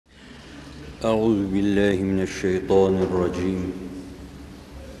أعوذ بالله من الشيطان الرجيم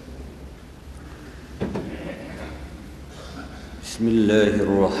بسم الله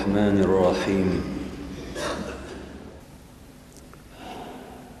الرحمن الرحيم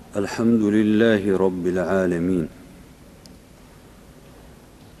الحمد لله رب العالمين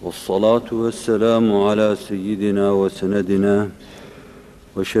والصلاة والسلام على سيدنا وسندنا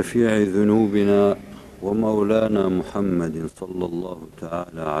وشفيع ذنوبنا ومولانا محمد صلى الله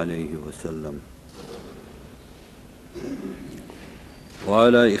تعالى عليه وسلم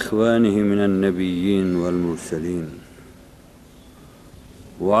وعلى إخوانه من النبيين والمرسلين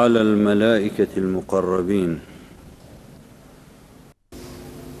وعلى الملائكة المقربين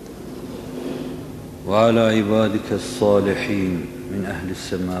وعلى عبادك الصالحين من أهل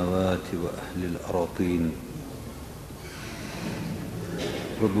السماوات وأهل الأراضين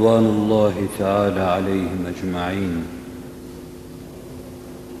رضوان الله تعالى عليهم أجمعين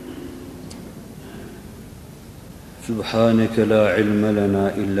سبحانك لا علم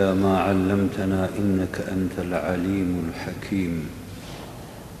لنا إلا ما علمتنا إنك أنت العليم الحكيم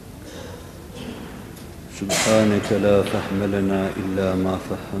سبحانك لا فهم لنا إلا ما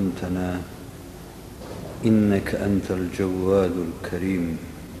فهمتنا إنك أنت الجواد الكريم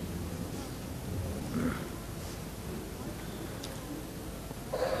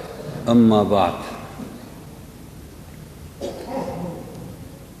أما بعد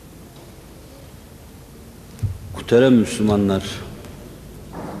Muhterem Müslümanlar,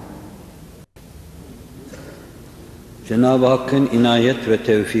 Cenab-ı Hakk'ın inayet ve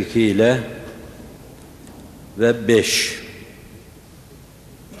tevfikiyle ve 5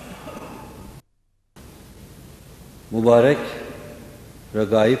 mübarek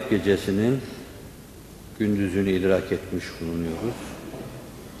Regaib gecesinin gündüzünü idrak etmiş bulunuyoruz.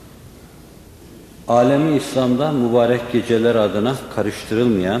 Alemi İslam'da mübarek geceler adına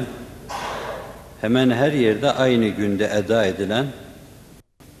karıştırılmayan, hemen her yerde aynı günde eda edilen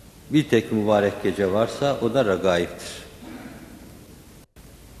bir tek mübarek gece varsa o da Regaib'tir.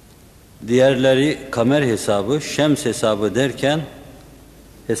 Diğerleri kamer hesabı, şems hesabı derken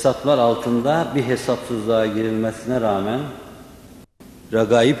hesaplar altında bir hesapsızlığa girilmesine rağmen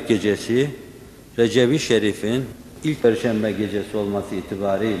Regaib gecesi, Recep-i Şerif'in ilk Perşembe gecesi olması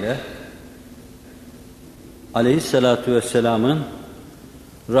itibariyle Aleyhisselatü Vesselam'ın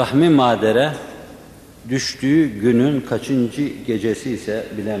rahmi madere düştüğü günün kaçıncı gecesi ise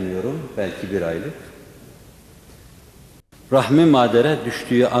bilemiyorum, belki bir aylık. Rahmi madere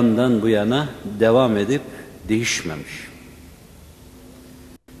düştüğü andan bu yana devam edip değişmemiş.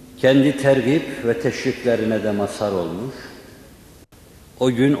 Kendi tergip ve teşviklerine de mazhar olmuş.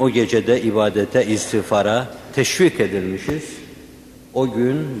 O gün, o gecede ibadete, istiğfara teşvik edilmişiz. O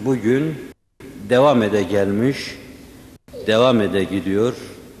gün, bugün devam ede gelmiş, devam ede gidiyor,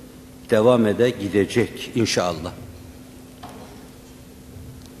 devam ede gidecek inşallah.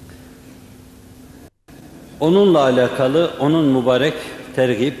 Onunla alakalı, onun mübarek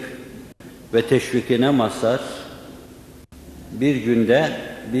tergip ve teşvikine mazhar bir günde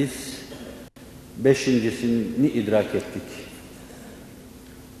biz 5.'sini idrak ettik.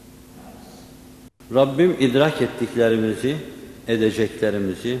 Rabbim idrak ettiklerimizi,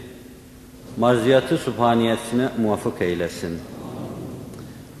 edeceklerimizi marziyatı sübhaniyesine muvaffak eylesin.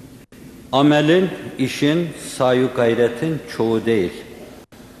 Amelin, işin, sayu gayretin çoğu değil,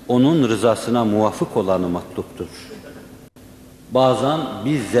 onun rızasına muvafık olanı matluptur. Bazen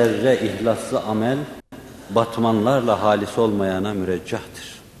bir zerre ihlaslı amel, batmanlarla halis olmayana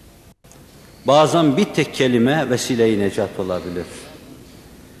müreccahtır. Bazen bir tek kelime vesile-i necat olabilir.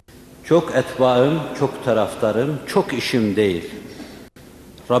 Çok etbaım, çok taraftarım, çok işim değil.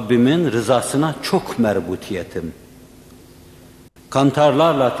 Rabbimin rızasına çok merbutiyetim.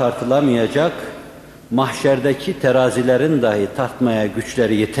 Kantarlarla tartılamayacak, mahşerdeki terazilerin dahi tartmaya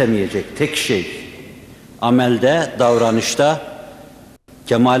güçleri yetemeyecek tek şey, amelde, davranışta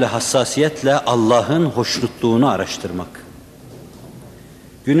kemale hassasiyetle Allah'ın hoşnutluğunu araştırmak.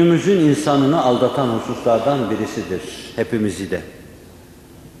 Günümüzün insanını aldatan hususlardan birisidir, hepimizi de.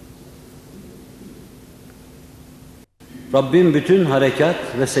 Rabbim bütün harekat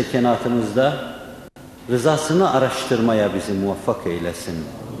ve sekenatımızda rızasını araştırmaya bizi muvaffak eylesin.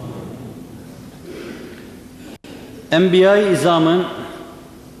 Enbiya-i İzam'ın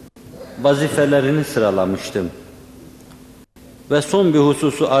vazifelerini sıralamıştım. Ve son bir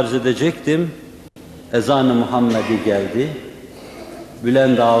hususu arz edecektim. Ezan-ı Muhammedi geldi.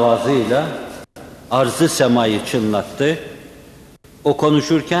 Bülend avazıyla arz-ı semayı çınlattı. O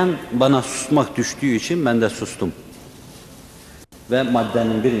konuşurken bana susmak düştüğü için ben de sustum. Ve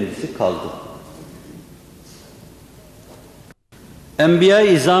maddenin birincisi kaldı.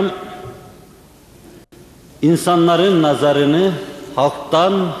 Enbiya-i İzam insanların nazarını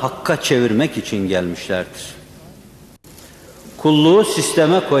halktan hakka çevirmek için gelmişlerdir. Kulluğu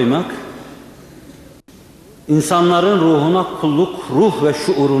sisteme koymak, insanların ruhuna kulluk, ruh ve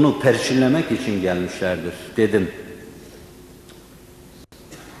şuurunu perçinlemek için gelmişlerdir dedim.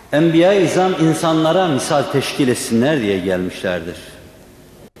 Enbiya-i İzam insanlara misal teşkil etsinler diye gelmişlerdir.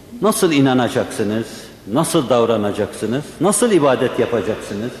 Nasıl inanacaksınız? Nasıl davranacaksınız? Nasıl ibadet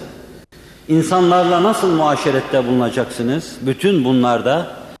yapacaksınız? İnsanlarla nasıl muaşerette bulunacaksınız? Bütün bunlarda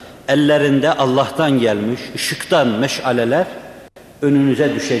ellerinde Allah'tan gelmiş ışıktan meşaleler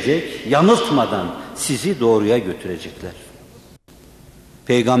önünüze düşecek, yanıltmadan sizi doğruya götürecekler.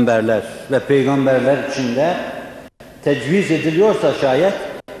 Peygamberler ve peygamberler içinde tecviz ediliyorsa şayet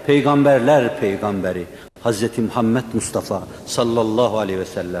peygamberler peygamberi Hz. Muhammed Mustafa sallallahu aleyhi ve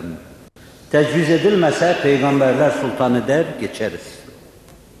sellem. Tecviz edilmese peygamberler sultanı der geçeriz.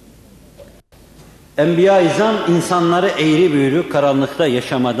 Enbiya-i İzam insanları eğri büğrü karanlıkta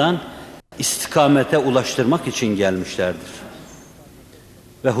yaşamadan istikamete ulaştırmak için gelmişlerdir.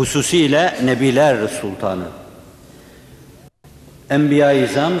 Ve hususiyle Nebiler Sultanı. Enbiya-i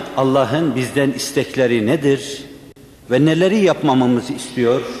İzam Allah'ın bizden istekleri nedir ve neleri yapmamamızı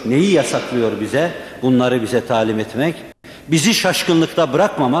istiyor, neyi yasaklıyor bize, bunları bize talim etmek, bizi şaşkınlıkta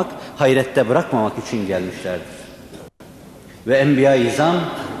bırakmamak, hayrette bırakmamak için gelmişlerdir. Ve Enbiya-i İzam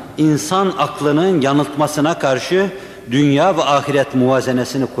insan aklının yanıltmasına karşı dünya ve ahiret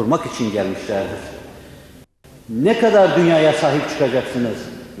muvazenesini kurmak için gelmişlerdir. Ne kadar dünyaya sahip çıkacaksınız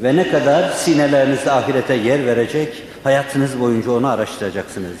ve ne kadar sinelerinizde ahirete yer verecek, hayatınız boyunca onu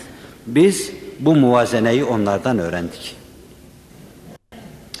araştıracaksınız. Biz bu muvazeneyi onlardan öğrendik.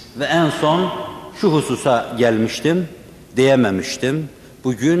 Ve en son şu hususa gelmiştim, diyememiştim.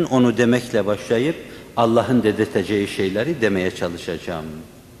 Bugün onu demekle başlayıp Allah'ın dedirteceği şeyleri demeye çalışacağım.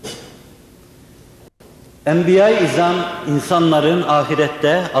 Enbiya-i İzam insanların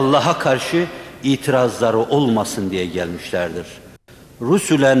ahirette Allah'a karşı itirazları olmasın diye gelmişlerdir.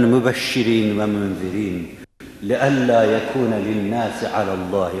 Rusulen mübeşşirin ve münzirin li'allâ yekûne linnâsi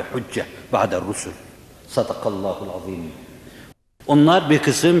alallâhi hucce ba'de rusul. Sadakallahul azim. Onlar bir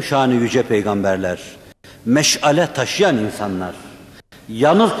kısım şan-ı yüce peygamberler, meşale taşıyan insanlar,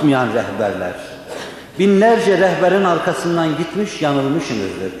 yanıltmayan rehberler. Binlerce rehberin arkasından gitmiş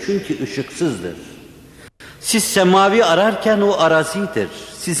yanılmışsınızdır. Çünkü ışıksızdır. Siz semavi ararken o arazidir.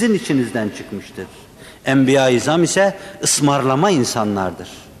 Sizin içinizden çıkmıştır. Enbiya-i İzam ise ısmarlama insanlardır.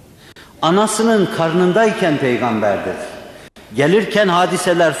 Anasının karnındayken peygamberdir. Gelirken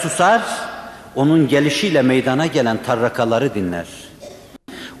hadiseler susar, onun gelişiyle meydana gelen tarrakaları dinler.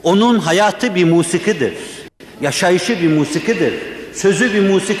 Onun hayatı bir musikidir. Yaşayışı bir musikidir. Sözü bir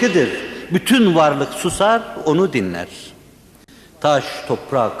musikidir. Bütün varlık susar, onu dinler. Taş,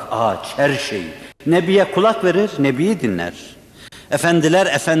 toprak, ağaç, her şey. Nebiye kulak verir, Nebiyi dinler. Efendiler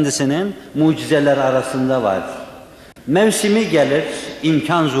efendisinin mucizeler arasında var. Mevsimi gelir,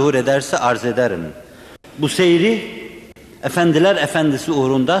 imkan zuhur ederse arz ederim. Bu seyri, Efendiler Efendisi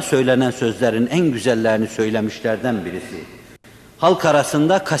uğrunda söylenen sözlerin en güzellerini söylemişlerden birisi. Halk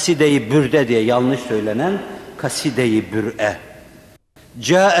arasında kaside-i bürde diye yanlış söylenen kaside-i bür'e.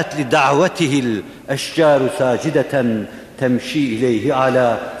 Câet li da'vetihil eşcâru sâcideten temşi ileyhi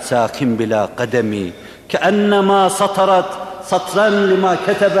ala sâkin bila kademi. Keennema satarat satran lima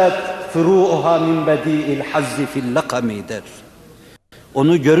ketebet furu'uha min bedi'il hazzi fil lakami der.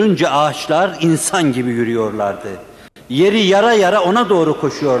 Onu görünce ağaçlar insan gibi yürüyorlardı. Yeri yara yara ona doğru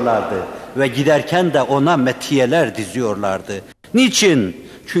koşuyorlardı ve giderken de ona metiyeler diziyorlardı. Niçin?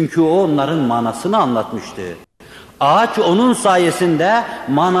 Çünkü o onların manasını anlatmıştı. Ağaç onun sayesinde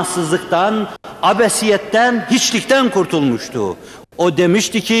manasızlıktan, abesiyetten, hiçlikten kurtulmuştu. O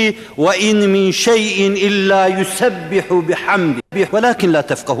demişti ki: "Ve in min şey'in illa yusebbihu bihamdi, velakin la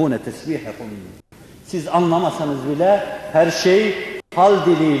tefkahun tesbihahum." Siz anlamasanız bile her şey hal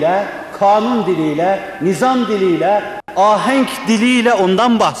diliyle, kanun diliyle, nizam diliyle, ahenk diliyle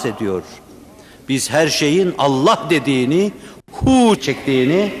ondan bahsediyor. Biz her şeyin Allah dediğini, hu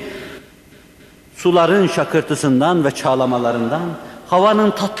çektiğini, suların şakırtısından ve çağlamalarından,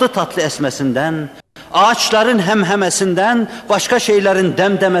 havanın tatlı tatlı esmesinden, ağaçların hemhemesinden, başka şeylerin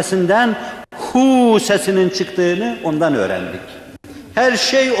demdemesinden hu sesinin çıktığını ondan öğrendik. Her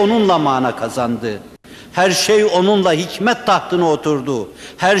şey onunla mana kazandı. Her şey onunla hikmet tahtına oturdu.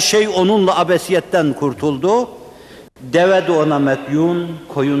 Her şey onunla abesiyetten kurtuldu. Deve de ona medyun,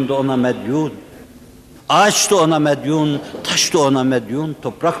 koyun da ona medyun. Ağaç da ona medyun, taş da ona medyun,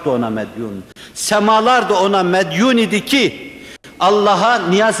 toprak da ona medyun. Semalar da ona medyun idi ki Allah'a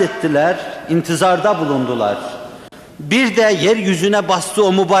niyaz ettiler, intizarda bulundular. Bir de yeryüzüne bastığı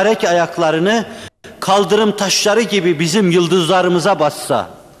o mübarek ayaklarını kaldırım taşları gibi bizim yıldızlarımıza bassa,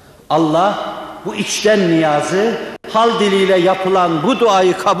 Allah bu içten niyazı hal diliyle yapılan bu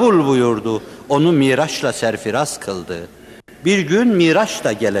duayı kabul buyurdu. Onu Miraç'la serfiraz kıldı. Bir gün Miraç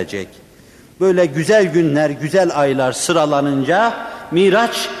da gelecek. Böyle güzel günler, güzel aylar sıralanınca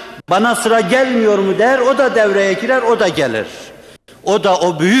Miraç bana sıra gelmiyor mu der, o da devreye girer, o da gelir. O da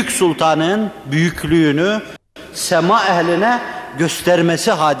o büyük sultanın büyüklüğünü sema ehline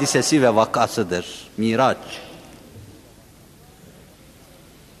göstermesi hadisesi ve vakasıdır. Miraç.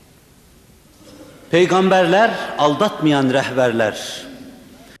 Peygamberler aldatmayan rehberler.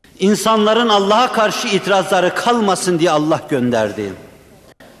 İnsanların Allah'a karşı itirazları kalmasın diye Allah gönderdi.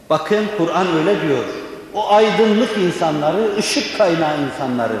 Bakın Kur'an öyle diyor. O aydınlık insanları, ışık kaynağı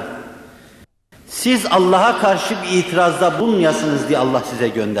insanları. Siz Allah'a karşı bir itirazda bulunmayasınız diye Allah size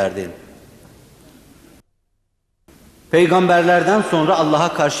gönderdi. Peygamberlerden sonra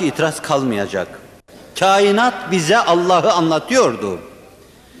Allah'a karşı itiraz kalmayacak. Kainat bize Allah'ı anlatıyordu.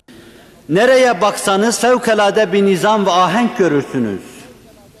 Nereye baksanız fevkalade bir nizam ve ahenk görürsünüz.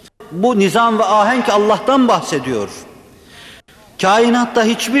 Bu nizam ve ahenk Allah'tan bahsediyor. Kainatta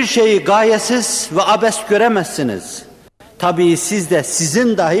hiçbir şeyi gayesiz ve abes göremezsiniz. Tabii siz de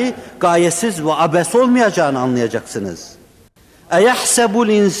sizin dahi gayesiz ve abes olmayacağını anlayacaksınız. اَيَحْسَبُ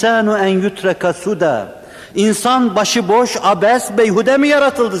الْاِنْسَانُ اَنْ يُتْرَكَ سُدَى İnsan başıboş, abes, beyhude mi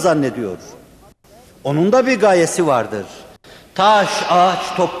yaratıldı zannediyor? Onun da bir gayesi vardır. Taş, ağaç,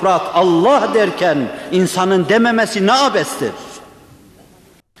 toprak, Allah derken insanın dememesi ne abestir?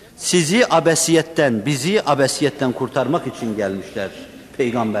 Sizi abesiyetten, bizi abesiyetten kurtarmak için gelmişler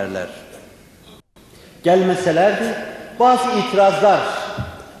peygamberler. Gelmeselerdi bazı itirazlar,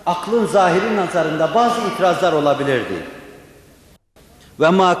 aklın zahiri nazarında bazı itirazlar olabilirdi. Ve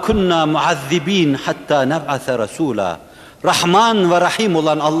ma kunna muazzibin hatta neb'ase rasula. Rahman ve Rahim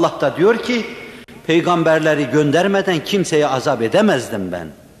olan Allah da diyor ki, peygamberleri göndermeden kimseye azap edemezdim ben.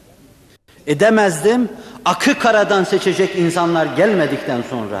 Edemezdim, akı karadan seçecek insanlar gelmedikten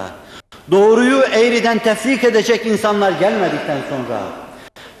sonra, doğruyu eğriden tefrik edecek insanlar gelmedikten sonra,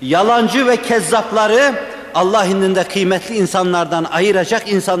 yalancı ve kezzapları Allah indinde kıymetli insanlardan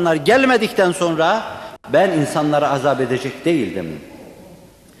ayıracak insanlar gelmedikten sonra, ben insanlara azap edecek değildim.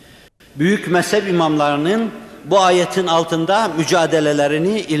 Büyük mezhep imamlarının bu ayetin altında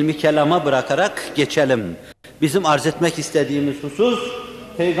mücadelelerini ilmi kelama bırakarak geçelim. Bizim arz etmek istediğimiz husus,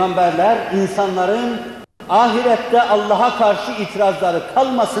 peygamberler insanların ahirette Allah'a karşı itirazları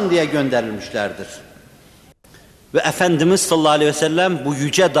kalmasın diye gönderilmişlerdir. Ve Efendimiz sallallahu aleyhi ve sellem bu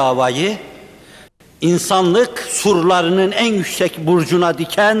yüce davayı insanlık surlarının en yüksek burcuna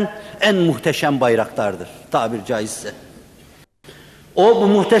diken en muhteşem bayraklardır tabir caizse. O bu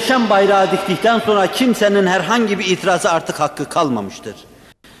muhteşem bayrağı diktikten sonra kimsenin herhangi bir itirazı artık hakkı kalmamıştır.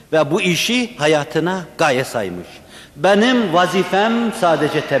 Ve bu işi hayatına gaye saymış. Benim vazifem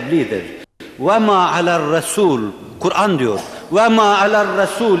sadece tebliğdir. Ve ma aler resul, Kur'an diyor. Ve ma aler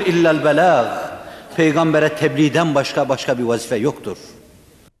resul illel belâg. Peygambere tebliğden başka bir vazife yoktur.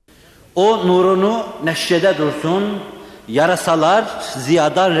 O nurunu neşrede dursun. Yarasalar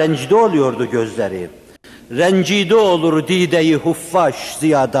ziyadan rencide oluyordu gözleri. Rencide olur dide-i huffaş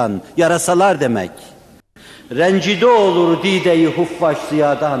ziyadan. Yarasalar demek. Rencide olur dide-i huffaş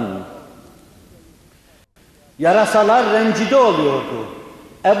ziyadan. Yarasalar rencide oluyordu.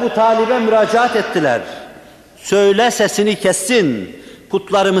 Ebu Talib'e müracaat ettiler. Söyle sesini kessin,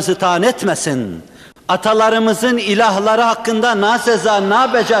 putlarımızı taan etmesin. Atalarımızın ilahları hakkında naseza,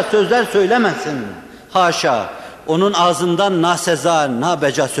 nabeca sözler söylemesin. Haşa, onun ağzından naseza,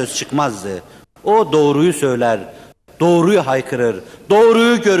 nabeca söz çıkmazdı. O doğruyu söyler, doğruyu haykırır,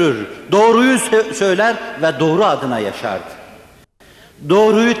 doğruyu görür, doğruyu söyler ve doğru adına yaşardı.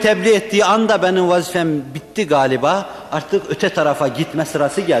 Doğruyu tebliğ ettiği anda benim vazifem bitti galiba, artık öte tarafa gitme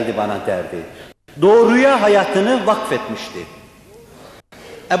sırası geldi bana derdi. Doğruya hayatını vakfetmişti.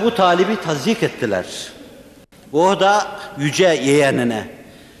 Ebu Talib'i tazyik ettiler. O da yüce yeğenine.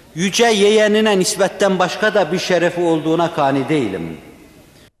 Yüce yeğenine nispetten başka da bir şerefi olduğuna kani değilim.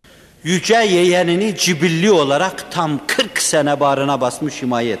 Yüce yeğenini cibilli olarak tam 40 sene bağrına basmış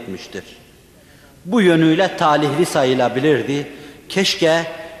himaye etmiştir. Bu yönüyle talihli sayılabilirdi. Keşke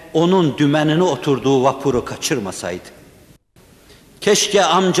onun dümenine oturduğu vapuru kaçırmasaydı. Keşke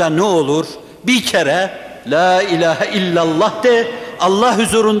amca ne olur bir kere la ilahe illallah de Allah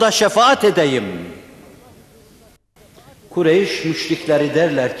huzurunda şefaat edeyim. Kureyş müşrikleri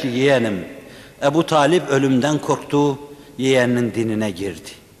derler ki yeğenim, Ebu Talib ölümden korktu, yeğeninin dinine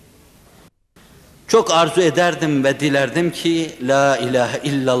girdi. Çok arzu ederdim ve dilerdim ki la ilahe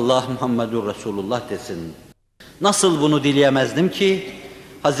illallah Muhammedur Resulullah desin. Nasıl bunu dileyemezdim ki?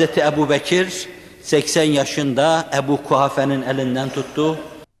 Hazreti Ebu Bekir 80 yaşında Ebu Kuhafe'nin elinden tuttu.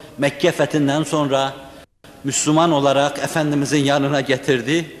 Mekke fethinden sonra Müslüman olarak Efendimizin yanına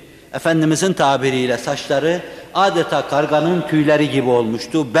getirdi. Efendimizin tabiriyle saçları adeta karganın tüyleri gibi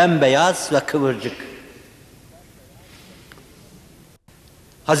olmuştu. Bembeyaz ve kıvırcık.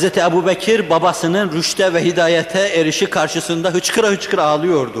 Hazreti Ebubekir babasının rüşte ve hidayete erişi karşısında hıçkıra hıçkıra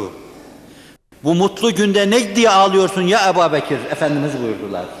ağlıyordu. Bu mutlu günde ne diye ağlıyorsun ya Ebubekir? Efendimiz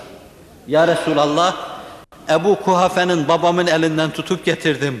buyurdular. Ya Resulallah, Ebu Kuhafe'nin babamın elinden tutup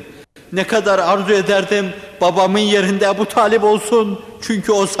getirdim. Ne kadar arzu ederdim babamın yerinde Ebu Talib olsun.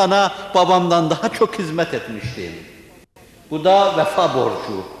 Çünkü o sana babamdan daha çok hizmet etmişti. Bu da vefa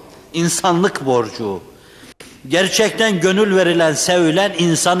borcu, insanlık borcu. Gerçekten gönül verilen, sevilen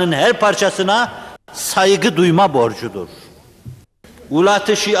insanın her parçasına saygı duyma borcudur.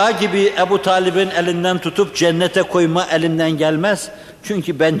 Ulat-ı Şia gibi Ebu Talib'in elinden tutup cennete koyma elimden gelmez.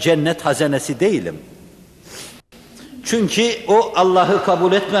 Çünkü ben cennet hazinesi değilim. Çünkü o Allah'ı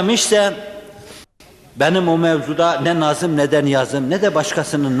kabul etmemişse benim o mevzuda ne nazım ne de niyazım ne de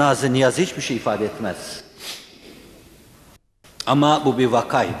başkasının nazı niyazı hiçbir şey ifade etmez. Ama bu bir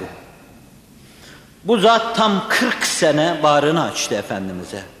vakaydı. Bu zat tam 40 sene bağrını açtı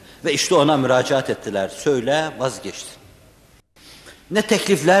Efendimiz'e. Ve işte ona müracaat ettiler. Söyle, vazgeçti. Ne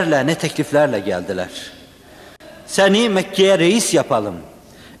tekliflerle geldiler. Seni Mekke'ye reis yapalım.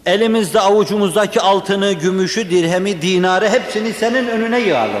 Elimizde avucumuzdaki altını, gümüşü, dirhemi, dinarı hepsini senin önüne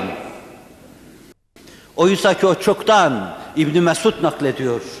yığalım. Oysa ki o çoktan İbn Mesud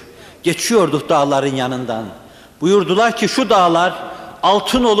naklediyor. Geçiyorduk dağların yanından. Buyurdular ki şu dağlar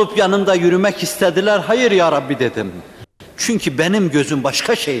altın olup yanında yürümek istediler. Hayır ya Rabbi dedim. Çünkü benim gözüm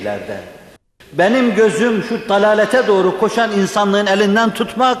başka şeylerde. Benim gözüm şu dalalete doğru koşan insanlığın elinden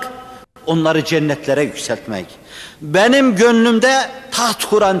tutmak, onları cennetlere yükseltmek. Benim gönlümde taht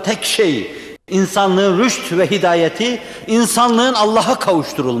kuran tek şey, insanlığın rüşt ve hidayeti, insanlığın Allah'a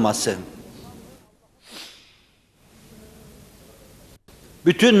kavuşturulması.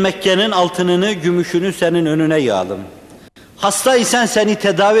 Bütün Mekke'nin altınını, gümüşünü senin önüne yığalım. Hastaysan seni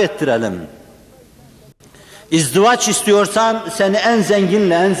tedavi ettirelim. İzdivaç istiyorsan seni en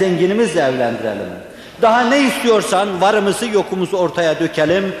zenginle, en zenginimizle evlendirelim. Daha ne istiyorsan varımızı yokumuzu ortaya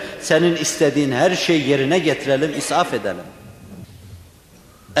dökelim. Senin istediğin her şeyi yerine getirelim, israf edelim.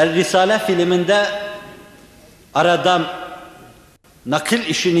 El-Risale filminde aradan nakil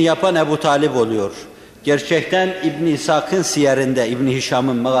işini yapan Ebu Talib oluyor. Gerçekten İbn İshak'ın siyerinde, İbn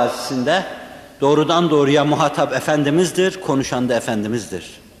Hişam'ın magazisinde doğrudan doğruya muhatap Efendimiz'dir, konuşan da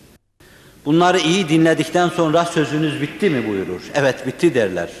Efendimiz'dir. Bunları iyi dinledikten sonra sözünüz bitti mi buyurur. Evet bitti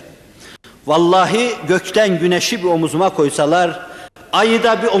derler. Vallahi gökten güneşi bir omuzuma koysalar, ayı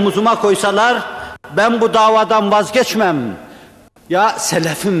da bir omuzuma koysalar, ben bu davadan vazgeçmem. Ya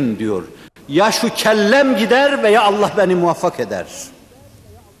selefim diyor, ya şu kellem gider veya Allah beni muvaffak eder.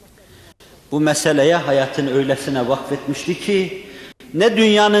 Bu meseleye hayatını öylesine vakfetmişti ki, ne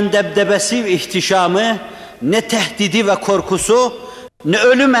dünyanın debdebesi ve ihtişamı, ne tehdidi ve korkusu, ne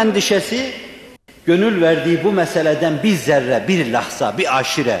ölüm endişesi, gönül verdiği bu meseleden bir zerre, bir lahza, bir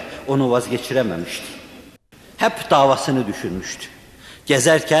aşire onu vazgeçirememişti. Hep davasını düşünmüştü.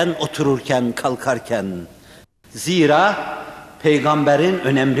 Gezerken, otururken, kalkarken. Zira peygamberin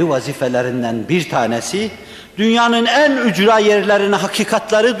önemli vazifelerinden bir tanesi, dünyanın en ücra yerlerine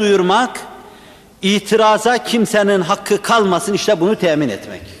hakikatleri duyurmak, itiraza kimsenin hakkı kalmasın, işte bunu temin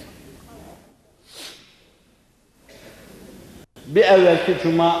etmek. Bir evvelki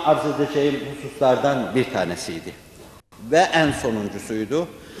cuma arz edeceğim hususlardan bir tanesiydi. Ve en sonuncusuydu.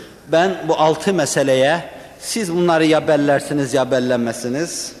 Ben bu 6 meseleye, siz bunları ya bellersiniz ya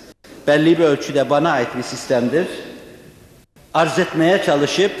bellenmezsiniz, belli bir ölçüde bana ait bir sistemdir, arz etmeye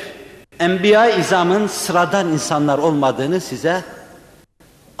çalışıp, Enbiya-i İzam'ın sıradan insanlar olmadığını size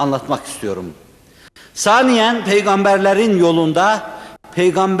anlatmak istiyorum. Saniyen, peygamberlerin yolunda,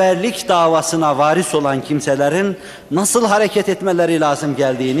 peygamberlik davasına varis olan kimselerin nasıl hareket etmeleri lazım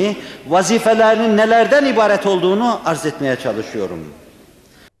geldiğini, vazifelerinin nelerden ibaret olduğunu arz etmeye çalışıyorum.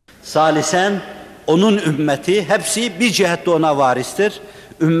 Salisen, onun ümmeti, hepsi bir cihette ona varistir.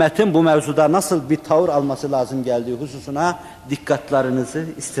 Ümmetin bu mevzuda nasıl bir tavır alması lazım geldiği hususuna dikkatlerinizi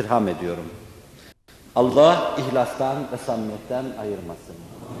istirham ediyorum. Allah ihlastan ve samimiyetten ayırmasın.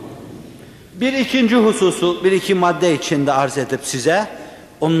 Bir ikinci hususu, bir iki madde içinde arz edip size,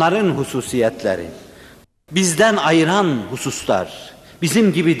 onların hususiyetleri, bizden ayıran hususlar,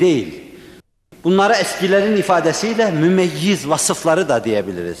 bizim gibi değil. Bunlara eskilerin ifadesiyle mümeyyiz vasıfları da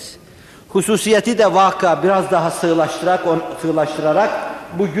diyebiliriz. Hususiyeti de vaka biraz daha sığlaştırarak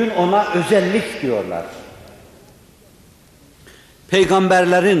bugün ona özellik diyorlar.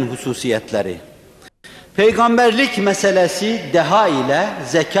 Peygamberlerin hususiyetleri. Peygamberlik meselesi deha ile,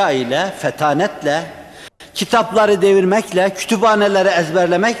 zeka ile, fetanetle, kitapları devirmekle, kütüphaneleri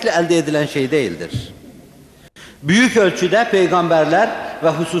ezberlemekle elde edilen şey değildir. Büyük ölçüde peygamberler ve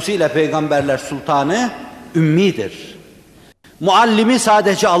hususiyle peygamberler sultanı ümmidir. Muallimi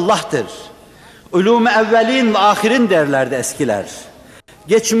sadece Allah'tır. Ulûm-i evvelin ve ahirin derlerdi eskiler.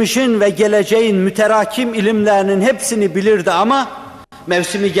 Geçmişin ve geleceğin müterakim ilimlerinin hepsini bilirdi ama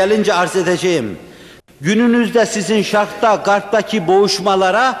mevsimi gelince arz edeceğim. Gününüzde sizin şarkta, garptaki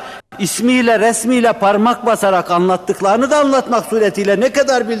boğuşmalara ismiyle, resmiyle parmak basarak anlattıklarını da anlatmak suretiyle ne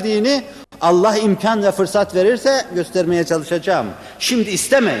kadar bildiğini Allah imkan ve fırsat verirse göstermeye çalışacağım. Şimdi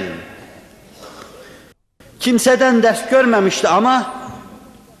istemeyin. Kimseden ders görmemişti ama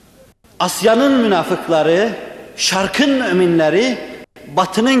Asya'nın münafıkları, Şark'ın müminleri,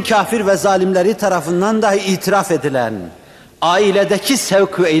 Batı'nın kafir ve zalimleri tarafından dahi itiraf edilen ailedeki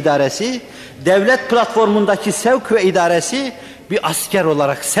sevk ve idaresi, devlet platformundaki sevk ve idaresi, bir asker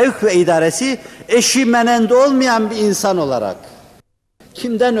olarak sevk ve idaresi, eşi menende olmayan bir insan olarak.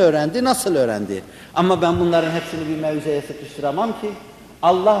 Kimden öğrendi, nasıl öğrendi? Ama ben bunların hepsini bir mevzuya sıkıştıramam ki.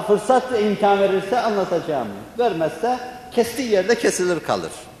 Allah fırsat ve imkan verirse anlatacağım. Vermezse kestiği yerde kesilir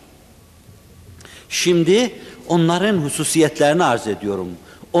kalır. Şimdi onların hususiyetlerini arz ediyorum.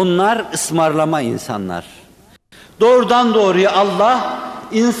 Onlar ısmarlama insanlar. Doğrudan doğruya Allah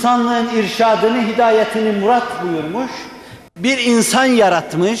insanlığın irşadını, hidayetini murat buyurmuş. Bir insan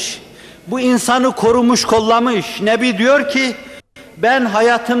yaratmış. Bu insanı korumuş, kollamış. Nebi diyor ki ben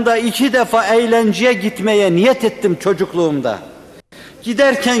hayatımda 2 defa eğlenceye gitmeye niyet ettim çocukluğumda.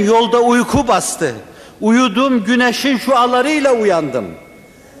 Giderken yolda uyku bastı. Uyudum, güneşin şualarıyla uyandım.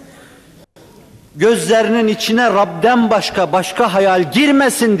 Gözlerinin içine Rab'den başka hayal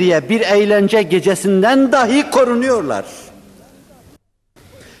girmesin diye bir eğlence gecesinden dahi korunuyorlar.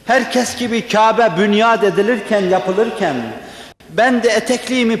 Herkes gibi Kabe bünyat edilirken, yapılırken ben de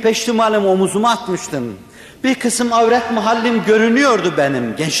etekliğimi, peştimalimi omuzuma atmıştım. Bir kısım avret mahallim görünüyordu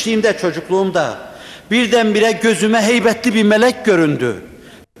benim gençliğimde, çocukluğumda. Birdenbire gözüme heybetli bir melek göründü.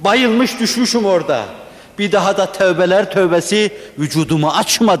 Bayılmış düşmüşüm orada. Bir daha da tövbeler tövbesi vücudumu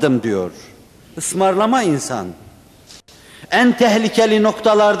açmadım diyor. Ismarlama insan. En tehlikeli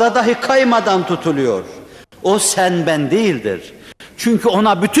noktalarda dahi kaymadan tutuluyor. O sen ben değildir. Çünkü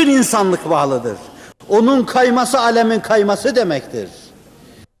ona bütün insanlık bağlıdır. Onun kayması alemin kayması demektir.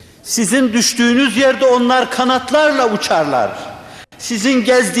 Sizin düştüğünüz yerde onlar kanatlarla uçarlar. Sizin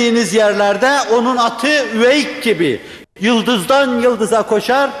gezdiğiniz yerlerde onun atı üveyk gibi yıldızdan yıldıza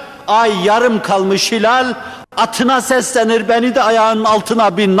koşar. Ay yarım kalmış hilal, atına seslenir, beni de ayağının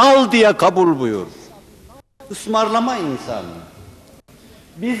altına bir nal diye kabul buyur. Ismarlama insan.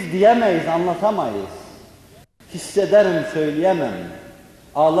 Biz diyemeyiz, anlatamayız. Hissederim, söyleyemem.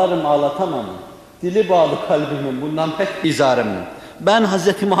 Ağlarım, ağlatamam. Dili bağlı kalbimin, bundan pek izarım. Ben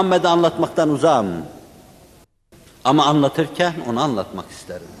Hz. Muhammed'i anlatmaktan uzağım. Ama anlatırken onu anlatmak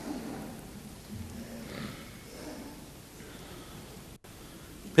isterim.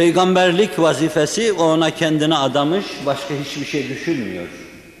 Peygamberlik vazifesi ona kendine adamış, başka hiçbir şey düşünmüyor.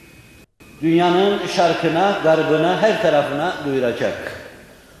 Dünyanın şarkına, garbına, her tarafına duyuracak.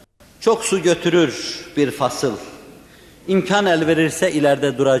 Çok su götürür bir fasıl. İmkan el verirse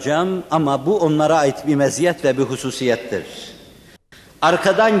ileride duracağım ama bu onlara ait bir meziyet ve bir hususiyettir.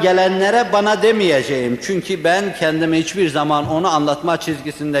 Arkadan gelenlere bana demeyeceğim çünkü ben kendimi hiçbir zaman onu anlatma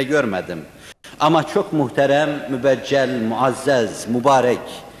çizgisinde görmedim. Ama çok muhterem, mübeccel, muazzez, mübarek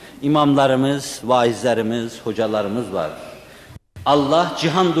imamlarımız, vaizlerimiz, hocalarımız var. Allah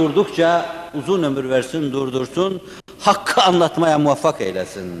cihan durdukça uzun ömür versin, durdursun, hakkı anlatmaya muvaffak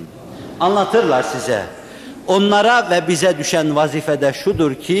eylesin. Anlatırlar size. Onlara ve bize düşen vazifede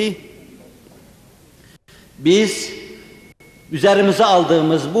şudur ki, biz üzerimize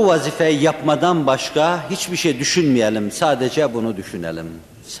aldığımız bu vazifeyi yapmadan başka hiçbir şey düşünmeyelim. Sadece bunu düşünelim.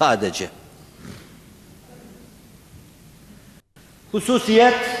 Sadece.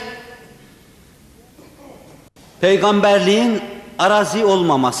 Hususiyet, peygamberliğin arazi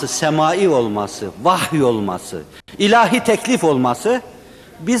olmaması, semai olması, vahiy olması, ilahi teklif olması,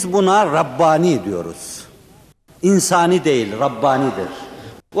 biz buna Rabbani diyoruz. İnsani değil, Rabbanidir.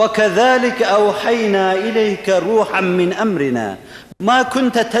 وَكَذَٰلِكَ أَوْحَيْنَا إِلَيْكَ رُوحًا مِّنْ أَمْرِنَا مَا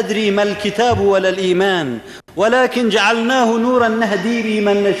كُنْتَ تَدْرِي مَا الْكِتَابُ وَلَا الْإِيمَانُ وَلَكِنْ جَعَلْنَاهُ نُورًا نَهْدِي بِهِ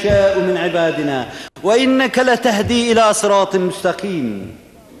مَنْ نَشَاءُ مِنْ عِبَادِنَا وَإِنَّكَ لَتَهْدِي إِلَى صِرَاطٍ مُسْتَقِيمٍ.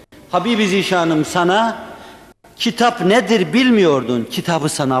 Habibi Zişanım, sana kitap nedir bilmiyordun, kitabı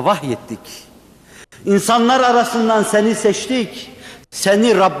sana vahyettik. İnsanlar arasından seni seçtik,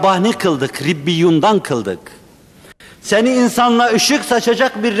 seni Rabbani kıldık, Ribbiyundan kıldık. Seni insanla ışık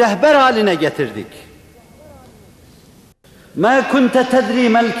saçacak bir rehber haline getirdik. مَا كُنْتَ تَدْرِي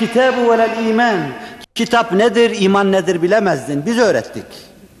مَا الْكِتَابُ وَلَا الْا۪يمَانِ Kitap nedir, iman nedir bilemezdin. Biz öğrettik.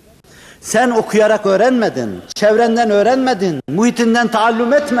 Sen okuyarak öğrenmedin, çevrenden öğrenmedin, muhitinden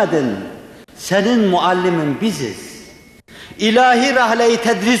taallüm etmedin. Senin muallimin biziz. İlahi rahle-i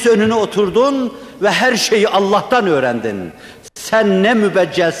tedris önüne oturdun ve her şeyi Allah'tan öğrendin. Sen ne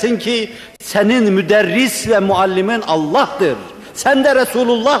mübeccelsin ki senin müderris ve muallimin Allah'tır. Sen de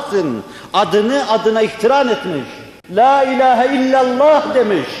Resulullah'sın. Adını adına ihtiran etmiş. La ilahe illallah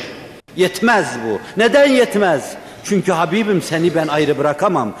demiş. Yetmez bu. Neden yetmez? Çünkü Habibim seni ben ayrı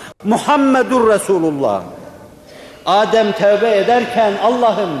bırakamam. Muhammedur Resulullah. Adem tevbe ederken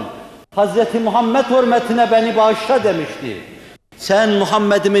Allah'ım Hazreti Muhammed hürmetine beni bağışla demişti. Sen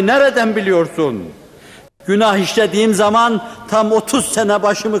Muhammed'imi nereden biliyorsun? Günah işlediğim zaman tam 30 sene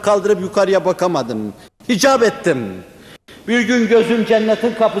başımı kaldırıp yukarıya bakamadım. Hicap ettim. Bir gün gözüm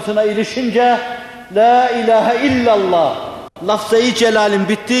cennetin kapısına ilişince La ilahe illallah lafz-ı celalin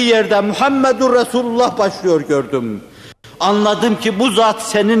bittiği yerde Muhammedur Resulullah başlıyor gördüm. Anladım ki bu zat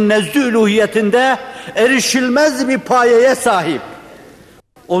senin nezdü üluhiyetinde erişilmez bir payeye sahip.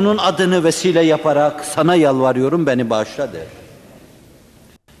 Onun adını vesile yaparak sana yalvarıyorum, beni bağışla der.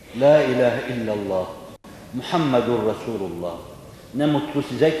 La ilahe illallah Muhammedur Resulullah. Ne mutlu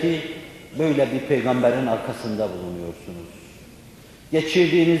size ki böyle bir peygamberin arkasında bulunuyorsunuz.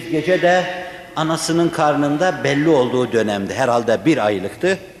 Geçirdiğiniz gece de anasının karnında belli olduğu dönemde, herhalde 1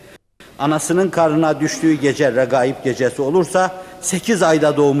 aylıktı. Anasının karnına düştüğü gece regaib gecesi olursa 8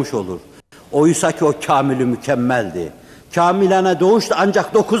 ayda doğmuş olur. Oysa ki o kamilü mükemmeldi. Kamilane doğuş da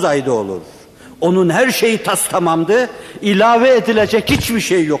ancak 9 ayda olur. Onun her şeyi tas tamamdı. İlave edilecek hiçbir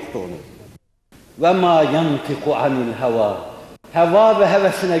şey yoktu onun. Ve ma yantiku anil heva. Heva ve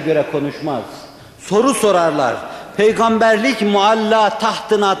hevesine göre konuşmaz. Soru sorarlar. Peygamberlik mualla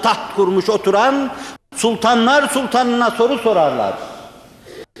tahtına taht kurmuş oturan sultanlar sultanına soru sorarlar.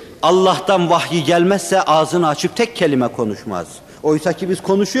 Allah'tan vahyi gelmezse ağzını açıp tek kelime konuşmaz. Oysa ki biz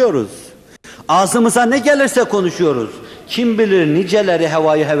konuşuyoruz. Ağzımıza ne gelirse konuşuyoruz. Kim bilir niceleri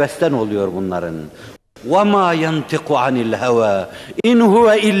hevayı hevesten oluyor bunların. وَمَا يَنْتِقُ عَنِ الْهَوَى اِنْ هُوَ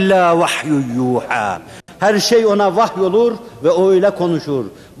اِلَّا وَحْيُ يُوحَى Her şey ona vahyolur ve öyle konuşur.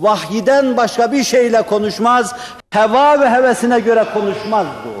 Vahyiden başka bir şeyle konuşmaz. Heva ve hevesine göre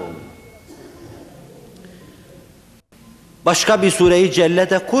konuşmazdı o. Başka bir sure-i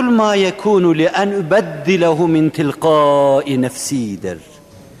cellede kul ma yekunu li en ubeddilehu min tilqai nefsidir.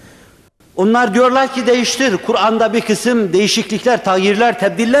 Onlar diyorlar ki değiştir. Kur'an'da bir kısım değişiklikler, tağyirler,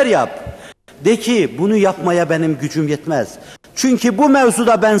 tebdiller yap. De ki bunu yapmaya benim gücüm yetmez. Çünkü bu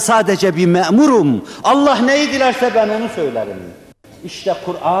mevzuda ben sadece bir memurum. Allah neyi dilerse ben onu söylerim. İşte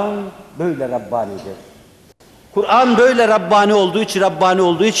Kur'an böyle Rabbanidir. Kur'an böyle Rabbani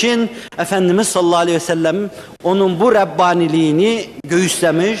olduğu için Efendimiz sallallahu aleyhi ve sellem onun bu Rabbaniliğini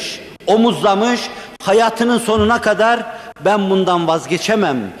göğüslemiş, omuzlamış, hayatının sonuna kadar ben bundan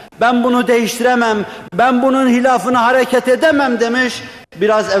vazgeçemem, ben bunu değiştiremem, ben bunun hilafına hareket edemem demiş.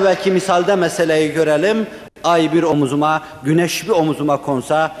 Biraz evvelki misalde meseleyi görelim. Ay bir omuzuma, güneş bir omuzuma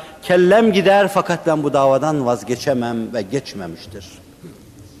konsa kellem gider fakat ben bu davadan vazgeçemem ve geçmemiştir.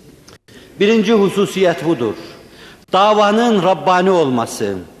 Birinci hususiyet budur. Davanın Rabbani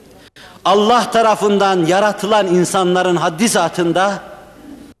olması, Allah tarafından yaratılan insanların haddi zatında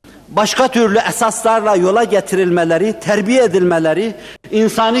başka türlü esaslarla yola getirilmeleri, terbiye edilmeleri,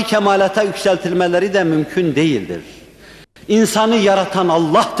 insani kemalata yükseltilmeleri de mümkün değildir. İnsanı yaratan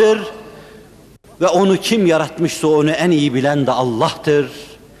Allah'tır ve onu kim yaratmışsa onu en iyi bilen de Allah'tır.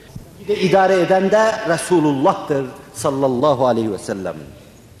 İdare eden de Resulullah'tır sallallahu aleyhi ve sellem.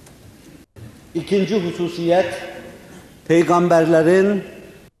 İkinci hususiyet, peygamberlerin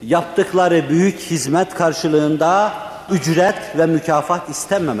yaptıkları büyük hizmet karşılığında ücret ve mükafat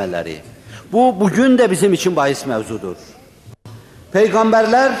istememeleri. Bu bugün de bizim için bahis mevzudur.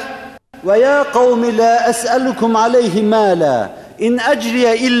 Peygamberler ve ya kavmi la es'elukum aleyhi mâla in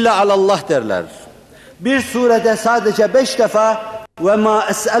ecriye illa alallah derler. Bir surede sadece 5 defa ve ma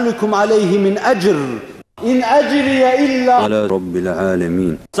es'elukum aleyhi min ecr in ecriye illa ala rabbil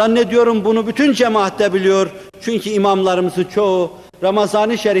alemin. Zannediyorum bunu bütün cemaatte biliyor. Çünkü imamlarımızın çoğu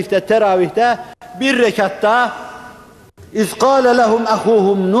Ramazan-ı Şerif'te, teravihte bir rekatta İz qâle lehum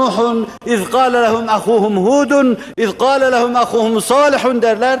ahuhum Nuhun, iz qâle lehum ahuhum Hudun, iz qâle lehum ahuhum Salihun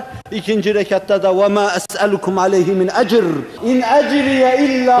derler. İkinci rekatta da وَمَا أَسْأَلُكُمْ عَلَيْهِ مِنْ اَجْرٍ اِنْ اَجْرِيَ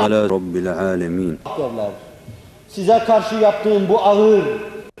اِلَّا عَلَى رَبِّ الْعَالَمِينَ derler. Size karşı yaptığım bu ağır,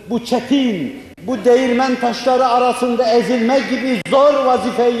 bu çetin, bu değirmen taşları arasında ezilme gibi zor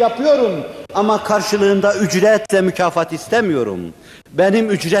vazifeyi yapıyorum. Ama karşılığında ücret ve mükafat istemiyorum. Benim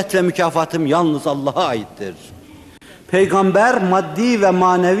ücret ve mükafatım yalnız Allah'a aittir. Peygamber maddi ve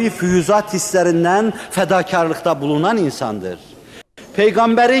manevi füyüzat hislerinden fedakarlıkta bulunan insandır.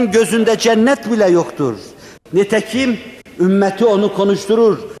 Peygamberin gözünde cennet bile yoktur. Nitekim ümmeti onu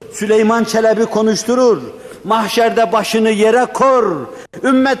konuşturur. Süleyman Çelebi konuşturur. Mahşerde başını yere kor.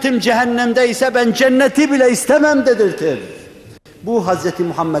 Ümmetim cehennemde ise ben cenneti bile istemem dedirtir. Bu Hz.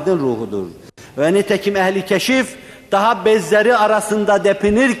 Muhammed'in ruhudur. Ve nitekim ehli keşif daha bezleri arasında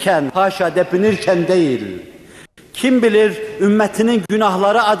depinirken, haşa depinirken değil, kim bilir ümmetinin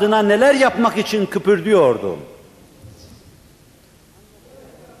günahları adına neler yapmak için kıpırdıyordu.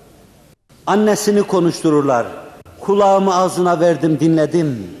 Annesini konuştururlar. Kulağımı ağzına verdim,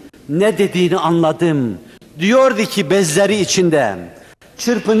 dinledim. Ne dediğini anladım. Diyordu ki bezleri içinde,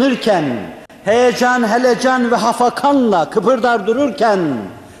 çırpınırken, heyecan, helecan ve hafakanla kıpırdar dururken,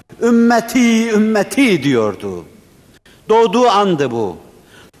 ümmeti, ümmeti diyordu. Doğduğu andı bu.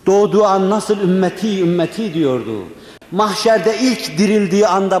 Doğduğu an nasıl ümmeti, ümmeti diyordu. Mahşerde ilk dirildiği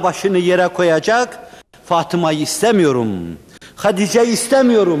anda başını yere koyacak, Fatıma'yı istemiyorum, Hadice'yi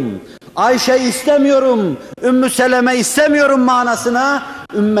istemiyorum, Ayşe'yi istemiyorum, Ümmü Seleme istemiyorum manasına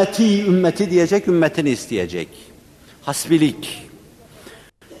ümmeti, ümmeti diyecek, ümmetini isteyecek. Hasbilik.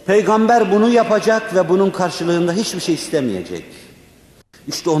 Peygamber bunu yapacak ve bunun karşılığında hiçbir şey istemeyecek.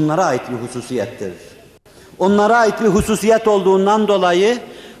 İşte onlara ait bir hususiyettir. Onlara ait bir hususiyet olduğundan dolayı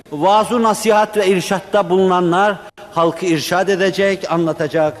vaaz-ı nasihat ve irşatta bulunanlar halkı irşad edecek,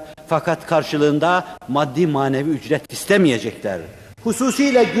 anlatacak. Fakat karşılığında maddi manevi ücret istemeyecekler.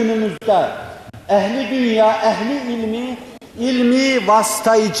 Hususiyle günümüzde ehli dünya, ehli ilmi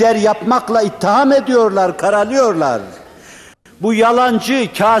vasıtayı cer yapmakla ittiham ediyorlar, karalıyorlar. Bu yalancı,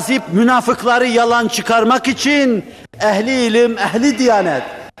 kazip, münafıkları yalan çıkarmak için ehli ilim, ehli diyanet,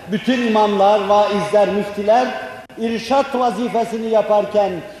 bütün imamlar, vaizler, müftiler irşat vazifesini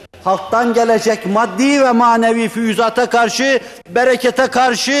yaparken halktan gelecek maddi ve manevi füyüzata karşı, berekete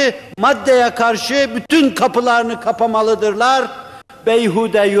karşı, maddeye karşı bütün kapılarını kapamalıdırlar.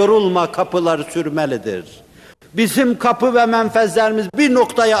 Beyhude yorulma kapıları sürmelidir. Bizim kapı ve menfezlerimiz bir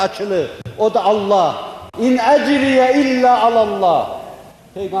noktaya açılı. O da Allah. İn ecriye illa alallah.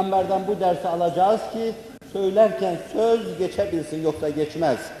 Peygamberden bu dersi alacağız ki söylerken söz geçebilsin, yoksa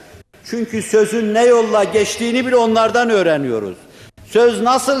geçmez. Çünkü sözün ne yolla geçtiğini bile onlardan öğreniyoruz. Söz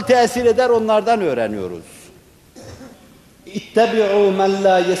nasıl tesir eder onlardan öğreniyoruz. İttebi'u men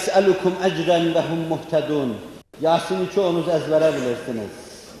la yes'elukum ecren ve hum muhtedun. Yasin'i çoğunuz ezbere bilirsiniz.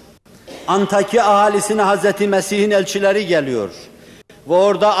 Antakya ahalisine Hazreti Mesih'in elçileri geliyor. Ve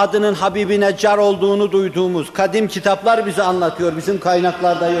orada adının Habibi Neccar olduğunu duyduğumuz kadim kitaplar bize anlatıyor, bizim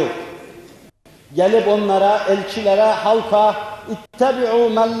kaynaklarda yok. Gelip onlara, elçilere, halka İttebi'u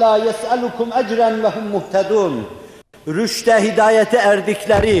men la yes'elukum ecren ve hum muhtedun. Rüşte, hidayete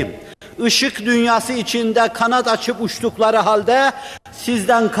erdikleri, ışık dünyası içinde kanat açıp uçtukları halde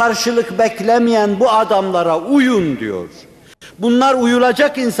sizden karşılık beklemeyen bu adamlara uyun diyor. Bunlar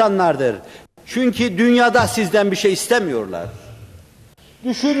uyulacak insanlardır. Çünkü dünyada sizden bir şey istemiyorlar.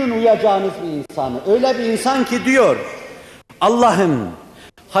 Düşünün uyacağınız bir insanı. Öyle bir insan ki diyor, Allah'ım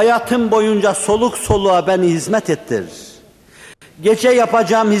hayatım boyunca soluk soluğa beni hizmet ettir. Gece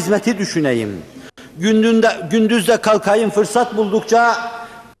yapacağım hizmeti düşüneyim. Gündüzde kalkayım, fırsat buldukça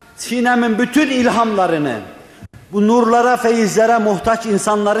sinemin bütün ilhamlarını bu nurlara, feyizlere muhtaç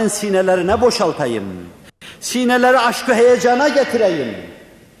insanların sinelerine boşaltayım. Sineleri aşkı heyecana getireyim.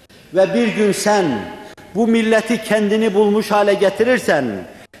 Ve bir gün sen bu milleti kendini bulmuş hale getirirsen,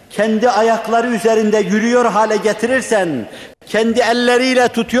 kendi ayakları üzerinde yürüyor hale getirirsen, kendi elleriyle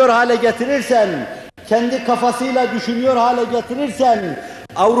tutuyor hale getirirsen, kendi kafasıyla düşünüyor hale getirirsen,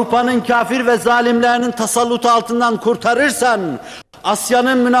 Avrupa'nın kafir ve zalimlerinin tasallutu altından kurtarırsan,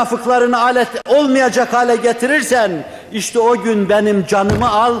 Asya'nın münafıklarını alet olmayacak hale getirirsen, işte o gün benim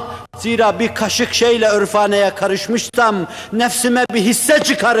canımı al, zira bir kaşık şeyle örfaneye karışmışsam, nefsime bir hisse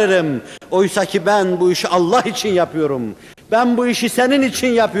çıkarırım. Oysa ki ben bu işi Allah için yapıyorum, ben bu işi senin için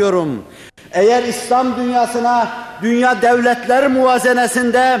yapıyorum. Eğer İslam dünyasına, dünya devletler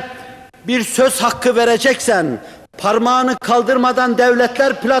muvazenesinde bir söz hakkı vereceksen, parmağını kaldırmadan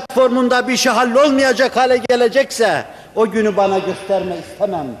devletler platformunda bir şey hallolmayacak hale gelecekse, o günü bana gösterme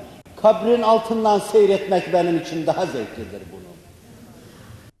istemem. Kabrin altından seyretmek benim için daha zevklidir bunu.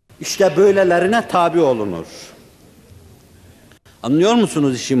 İşte böylelerine tabi olunur. Anlıyor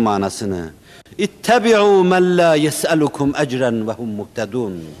musunuz işin manasını? İttebi'u men la yes'elukum ecren ve hum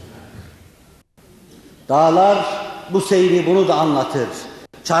muhtedun. Dağlar bu seyri bunu da anlatır.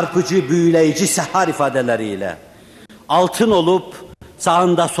 Çarpıcı, büyüleyici sehar ifadeleriyle. Altın olup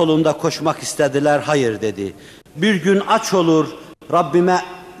sağında solunda koşmak istediler, hayır dedi. Bir gün aç olur, Rabbime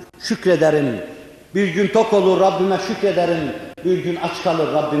şükrederim. Bir gün tok olur Rabbime şükrederim, bir gün aç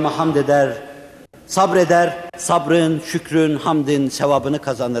kalır Rabbime hamd eder, sabreder, sabrın, şükrün, hamdin sevabını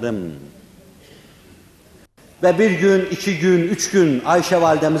kazanırım. Ve bir gün, 2 gün, 3 gün Ayşe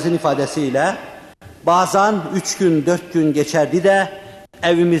validemizin ifadesiyle bazen 3 gün, 4 gün geçerdi de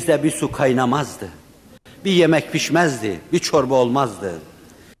evimizde bir su kaynamazdı. Bir yemek pişmezdi, bir çorba olmazdı.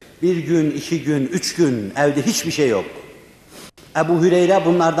 Bir gün, 2 gün, 3 gün evde hiçbir şey yok. Ebu Hüreyre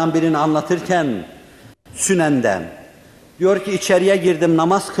bunlardan birini anlatırken Sünen'den diyor ki içeriye girdim,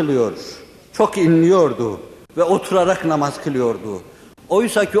 namaz kılıyor. Çok inliyordu ve oturarak namaz kılıyordu.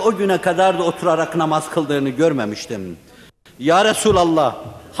 Oysa ki o güne kadar da oturarak namaz kıldığını görmemiştim. Ya Resulallah,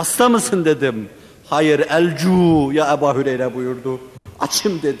 hasta mısın dedim. Hayır, elcu ya Ebu Hüreyre buyurdu.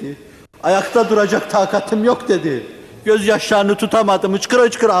 Açım dedi. Ayakta duracak takatım yok dedi. Gözyaşlarını tutamadım, hıçkır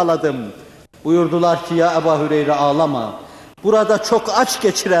hıçkır ağladım. Buyurdular ki ya Ebu Hüreyre ağlama. Burada çok aç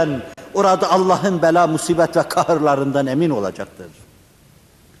geçiren, orada Allah'ın bela, musibet ve kahırlarından emin olacaktır.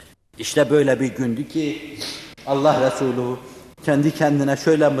 İşte böyle bir gündü ki Allah Resulü kendi kendine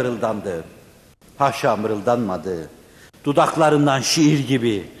şöyle mırıldandı. Haşa, mırıldanmadı. Dudaklarından şiir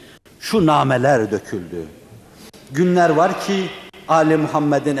gibi şu nameler döküldü. Günler var ki Ali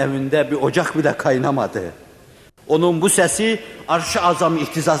Muhammed'in evinde bir ocak bile kaynamadı. Onun bu sesi arş-ı azamı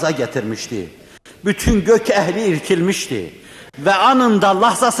ihtizaza getirmişti. Bütün gök ehli irkilmişti. Ve anında,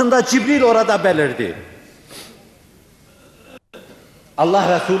 lahzasında Cibril orada belirdi.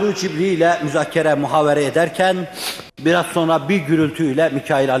 Allah Resulü Cibril ile müzakere, muhavere ederken biraz sonra bir gürültüyle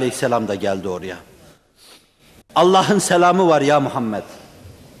Mikail aleyhisselam da geldi oraya. Allah'ın selamı var ya Muhammed.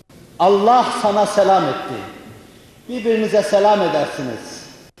 Allah sana selam etti. Birbirinize selam edersiniz.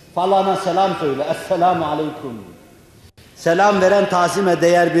 Falana selam söyle. Esselamu aleyküm. Selam veren tazime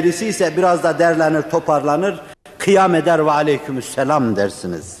değer birisi ise biraz da derlenir, toparlanır. Kıyam eder ve aleykümüsselam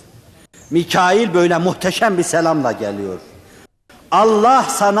dersiniz. Mikail böyle muhteşem bir selamla geliyor. Allah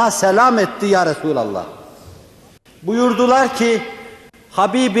sana selam etti ya Resulallah. Buyurdular ki,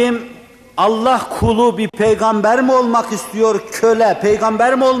 Habibim, Allah kulu bir peygamber mi olmak istiyor, köle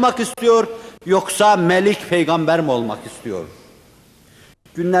peygamber mi olmak istiyor, yoksa melik peygamber mi olmak istiyor?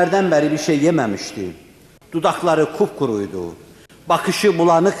 Günlerden beri bir şey yememişti. Dudakları kupkuruydu. Bakışı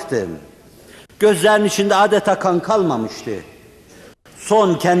bulanıktı. Gözlerinin içinde adeta kan kalmamıştı.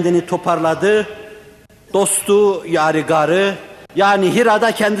 Son kendini toparladı. Dostu, yarigarı, yani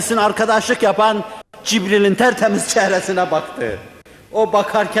Hira'da kendisine arkadaşlık yapan Cibril'in tertemiz çehresine baktı. O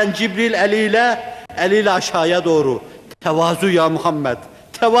bakarken Cibril eliyle aşağıya doğru tevazu ya Muhammed,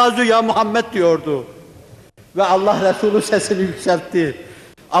 tevazu ya Muhammed diyordu. Ve Allah Resulü sesini yükseltti.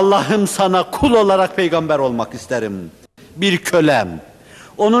 Allah'ım sana kul olarak peygamber olmak isterim. Bir kölem.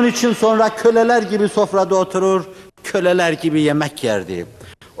 Onun için sonra köleler gibi sofrada oturur, köleler gibi yemek yerdi.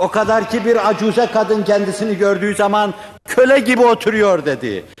 O kadar ki bir acuze kadın kendisini gördüğü zaman köle gibi oturuyor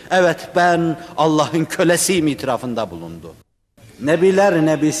dedi. Evet, ben Allah'ın kölesiyim itirafında bulundu. Nebiler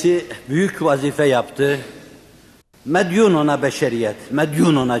nebisi büyük vazife yaptı. Medyun ona beşeriyet,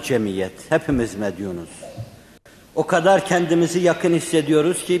 medyun ona cemiyet. Hepimiz medyunuz. O kadar kendimizi yakın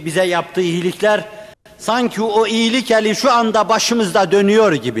hissediyoruz ki bize yaptığı iyilikler sanki o iyilik eli şu anda başımızda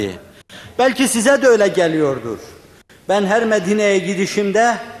dönüyor gibi. Belki size de öyle geliyordur. Ben her Medine'ye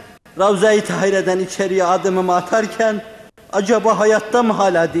gidişimde Ravza-i Tahire'den içeriye adımımı atarken acaba hayatta mı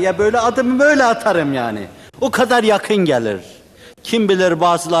hala diye böyle adımı böyle atarım yani. O kadar yakın gelir. Kim bilir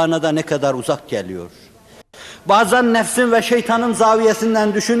bazılarına da ne kadar uzak geliyor. Bazen nefsin ve şeytanın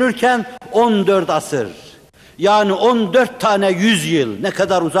zaviyesinden düşünürken 14 asır. Yani 14 tane 100 yıl ne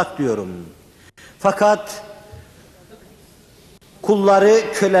kadar uzak diyorum. Fakat kulları,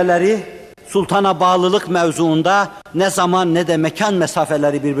 köleleri sultana bağlılık mevzuunda ne zaman ne de mekan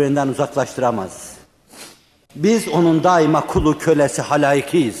mesafeleri birbirinden uzaklaştıramaz. Biz onun daima kulu, kölesi,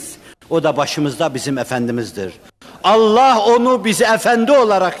 halayikiyiz. O da başımızda bizim Efendimiz'dir. Allah onu bizi efendi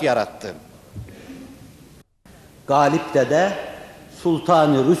olarak yarattı. Galip Dede,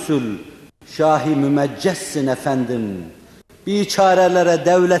 Sultan-ı Rüsül, Şah-ı Mümeccessin efendim. Biçarelere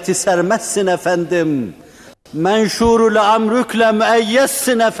devleti sermezsin efendim. Menşurul amrükle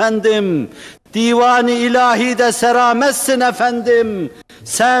müeyyessin efendim. Divan-ı ilahide seramezsin efendim.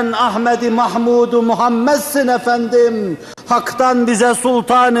 Sen Ahmed-i Mahmud-u Muhammed'sin efendim. Hak'tan bize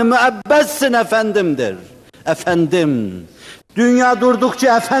sultan-ı müebbetsin efendimdir. Efendim. Dünya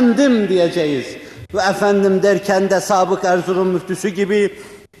durdukça efendim diyeceğiz. Ve efendim derken de Sabık Erzurum müftüsü gibi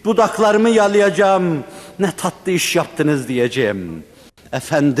dudaklarımı yalayacağım. Ne tatlı iş yaptınız diyeceğim.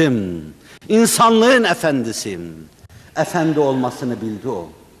 Efendim. İnsanlığın efendisim. Efendi olmasını bildi o.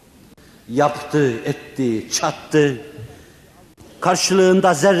 Yaptı, etti, çattı.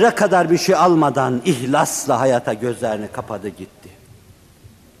 karşılığında zerre kadar bir şey almadan ihlasla hayata gözlerini kapadı gitti.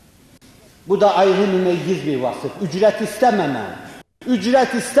 Bu da ayrı mümeyyiz bir vasıf. Ücret istememe.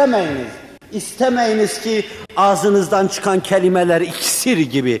 Ücret istemeyiniz. İstemeyiniz ki ağzınızdan çıkan kelimeler iksir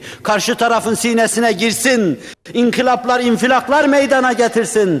gibi karşı tarafın sinesine girsin, inkılaplar, infilaklar meydana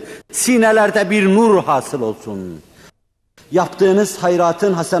getirsin, sinelerde bir nur hasıl olsun. Yaptığınız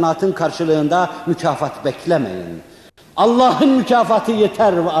hayratın, hasenatın karşılığında mükafat beklemeyin. Allah'ın mükafatı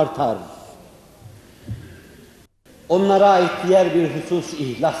yeter ve artar. Onlara ait diğer bir husus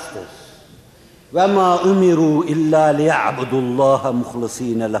ihlastır. وَمَا أُمِرُوا إِلَّا لِيَعْبُدُوا اللّٰهَ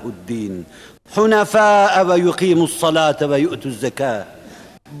مُخْلِص۪ينَ لَهُ الدِّينَ حُنَفَاءَ وَيُقِيمُوا الصَّلَاةَ وَيُؤْتُوا الزَّكَاةَ.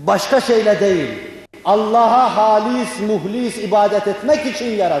 Başka şeyle değil, Allah'a halis, muhlis ibadet etmek için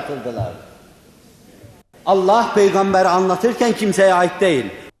yaratıldılar. Allah peygamberi anlatırken kimseye ait değil.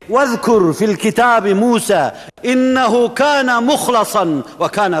 وَذْكُرْ فِي الْكِتَابِ مُوسَى اِنَّهُ كَانَ مُخْلَصًا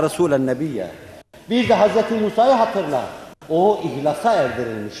وَكَانَ رَسُولًا نَبِيًّا. Bir de Hz. Musa'yı hatırla. O ihlasa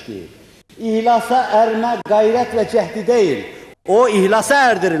erdirilmişti. İhlasa erme gayret ve cehdi değil. O ihlasa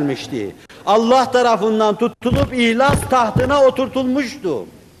erdirilmişti. Allah tarafından tutulup ihlas tahtına oturtulmuştu.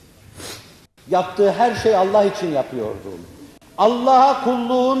 Yaptığı her şey Allah için yapıyordu. Allah'a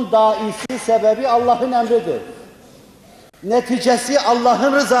kulluğun daisi sebebi Allah'ın emridir. Neticesi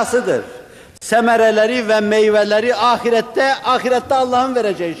Allah'ın rızasıdır. Semereleri ve meyveleri ahirette Allah'ın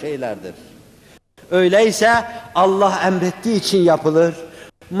vereceği şeylerdir. Öyleyse Allah emrettiği için yapılır.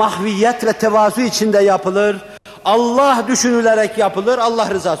 Mahviyet ve tevazu içinde yapılır. Allah düşünülerek yapılır, Allah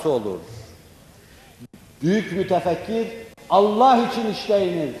rızası olur. Büyük mütefekkir, Allah için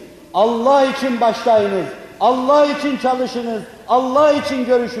işleyiniz, Allah için başlayınız, Allah için çalışınız, Allah için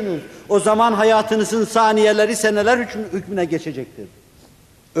görüşünüz. O zaman hayatınızın saniyeleri, seneler hükmüne geçecektir.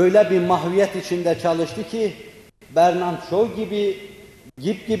 Öyle bir mahviyet içinde çalıştı ki, Bernard Shaw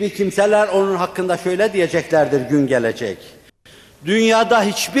gibi kimseler onun hakkında şöyle diyeceklerdir gün gelecek. Dünyada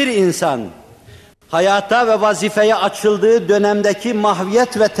hiçbir insan hayata ve vazifeye açıldığı dönemdeki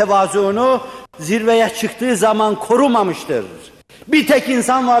mahviyet ve tevazuunu zirveye çıktığı zaman korumamıştır. Bir tek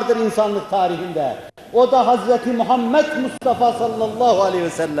insan vardır insanlık tarihinde. O da Hazreti Muhammed Mustafa sallallahu aleyhi ve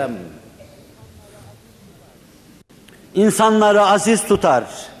sellem. İnsanları aziz tutar.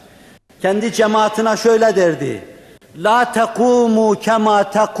 Kendi cemaatine şöyle derdi. La tekumu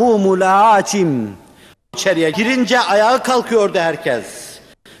kema tekumul âcim. İçeriye girince ayağa kalkıyordu herkes.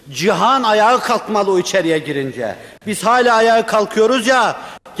 Cihan ayağa kalkmalı o içeriye girince. Biz hala ayağa kalkıyoruz ya,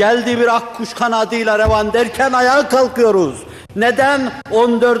 geldi bir akkuş kanadıyla revan derken ayağa kalkıyoruz. Neden?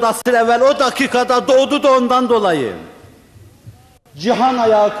 14 asır evvel o dakikada doğdu da ondan dolayı. Cihan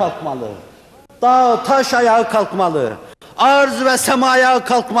ayağa kalkmalı. Dağ, taş ayağa kalkmalı. Arz ve sema ayağa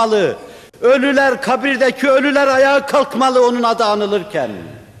kalkmalı. Ölüler, kabirdeki ölüler ayağa kalkmalı onun adı anılırken.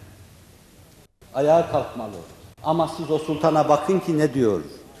 Ayağa kalkmalı. Ama siz o sultana bakın ki ne diyor?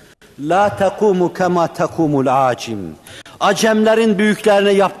 La tekumu kema tekumul âcim. Acemlerin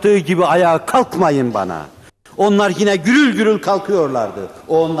büyüklerine yaptığı gibi ayağa kalkmayın bana. Onlar yine gürül gürül kalkıyorlardı.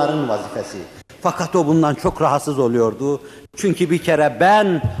 O onların vazifesi. Fakat o bundan çok rahatsız oluyordu. Çünkü bir kere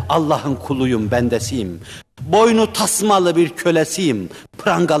ben Allah'ın kuluyum, bendesiyim. Boynu tasmalı bir kölesiyim,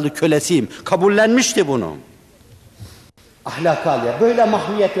 prangalı kölesiyim. Kabullenmişti bunu. Ahlak aliye, böyle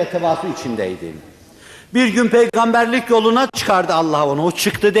mahviyet ve tevazu içindeydi. Bir gün peygamberlik yoluna çıkardı Allah onu. O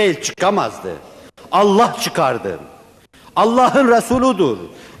çıktı değil, çıkamazdı. Allah çıkardı. Allah'ın Resuludur.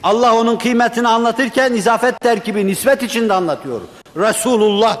 Allah onun kıymetini anlatırken izafet terkibi, nispet içinde anlatıyor.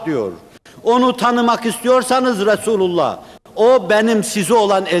 Resulullah diyor. Onu tanımak istiyorsanız Resulullah. O benim size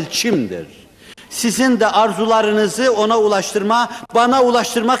olan elçimdir. Sizin de arzularınızı ona bana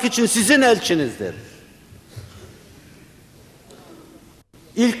ulaştırmak için sizin elçinizdir.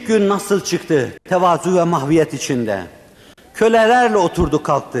 İlk gün nasıl çıktı? Tevazu ve mahviyet içinde. Kölelerle oturdu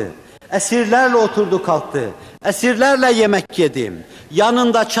kalktı. Esirlerle oturdu kalktı. Esirlerle yemek yedi.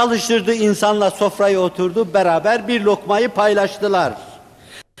 Yanında çalıştırdığı insanla sofraya oturdu. Beraber bir lokmayı paylaştılar.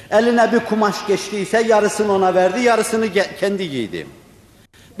 Eline bir kumaş geçtiyse yarısını ona verdi, yarısını kendi giydi.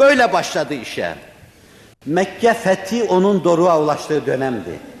 Böyle başladı işe. Mekke fethi onun doruğa ulaştığı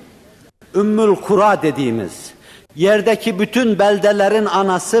dönemdi. Ümmül Kura dediğimiz, yerdeki bütün beldelerin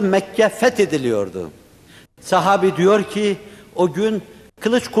anası Mekke fethediliyordu. Sahabi diyor ki, o gün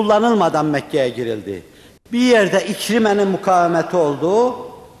kılıç kullanılmadan Mekke'ye girildi. Bir yerde İkrime'nin mukavemeti oldu.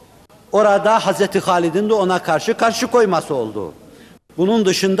 Orada Hazreti Halid'in de ona karşı koyması oldu. Bunun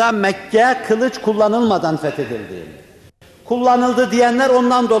dışında Mekke kılıç kullanılmadan fethedildi. Kullanıldı diyenler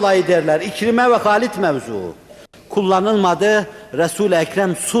ondan dolayı derler. İkrime ve Halid mevzu. Kullanılmadı. Resul-i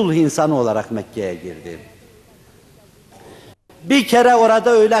Ekrem sulh insanı olarak Mekke'ye girdi. Bir kere orada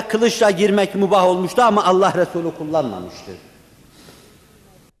öyle kılıçla girmek mübah olmuştu ama Allah Resulü kullanmamıştır.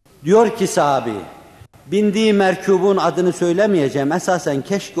 Diyor ki sahabi, bindiği merkubun adını söylemeyeceğim. Esasen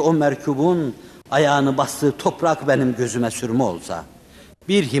keşke o merkubun ayağını bastığı toprak benim gözüme sürme olsa.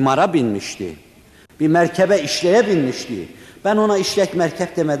 Bir himara binmişti. Bir merkebe işleye binmişti. Ben ona işlek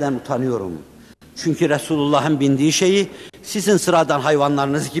merkep demeden utanıyorum. Çünkü Resulullah'ın bindiği şeyi sizin sıradan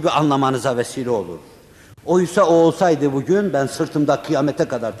hayvanlarınız gibi anlamanıza vesile olur. Oysa o olsaydı bugün ben sırtımda kıyamete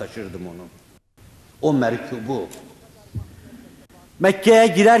kadar taşırdım onu. O merkubu. Mekke'ye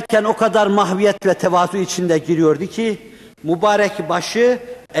girerken o kadar mahviyet ve tevazu içinde giriyordu ki mübarek başı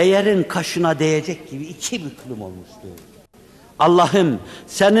eğerin kaşına değecek gibi iki büklüm olmuştu. Allah'ım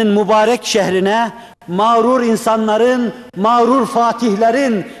senin mübarek şehrine mağrur insanların, mağrur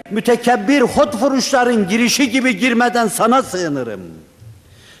fatihlerin, mütekebbir hotfuruşların girişi gibi girmeden sana sığınırım.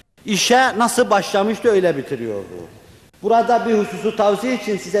 İşe nasıl başlamıştı öyle bitiriyordu. Burada bir hususu tavsiye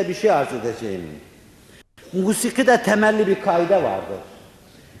için size bir şey arz edeceğim. Musikide temelli bir kaide vardır.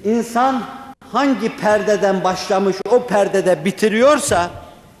 İnsan hangi perdeden başlamış o perdede bitiriyorsa,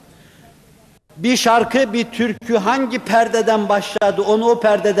 bir şarkı, bir türkü hangi perdeden başladı onu o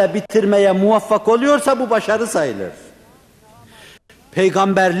perdede bitirmeye muvaffak oluyorsa bu başarı sayılır.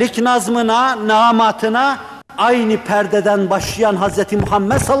 Peygamberlik nazmına, namatına aynı perdeden başlayan Hz.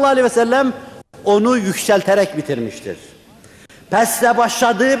 Muhammed sallallahu aleyhi ve sellem onu yükselterek bitirmiştir. Pesle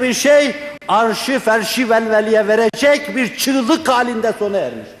başladığı bir şey arşı ferşi velveliye verecek bir çığlık halinde sona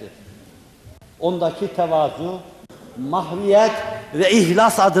ermiştir. Ondaki tevazu, mahviyet ve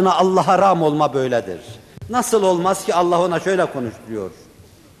ihlas adına Allah'a ram olma böyledir. Nasıl olmaz ki Allah ona şöyle konuşturuyor.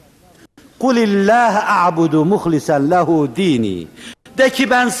 قُلِ اللّٰهَ أَعْبُدُ مُخْلِسًا لَهُ dini. De ki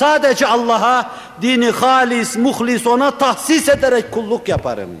ben sadece Allah'a dini halis, muhlis ona tahsis ederek kulluk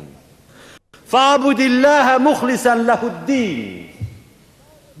yaparım. فَعَبُدِ اللّٰهَ مُخْلِسًا لَهُ الدِّينِ.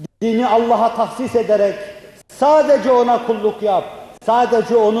 Dini Allah'a tahsis ederek sadece ona kulluk yap,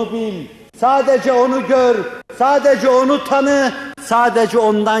 sadece onu bil, sadece onu gör, sadece onu tanı, sadece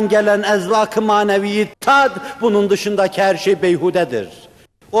ondan gelen ezvak-ı maneviyi tad, bunun dışındaki her şey beyhudedir.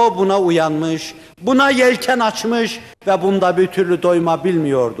 O buna uyanmış, buna yelken açmış ve bunda bir türlü doyma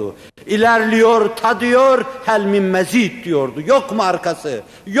bilmiyordu. İlerliyor, tadıyor, hel min mezid diyordu. Yok mu arkası,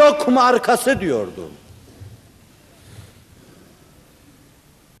 yok mu arkası diyordu.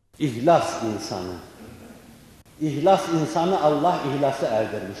 İhlas insanı. İhlas insanı Allah ihlası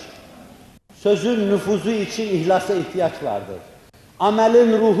erdirmiş. Sözün nüfuzu için ihlasa ihtiyaç vardır.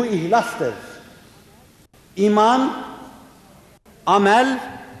 Amelin ruhu ihlastır. İman, amel,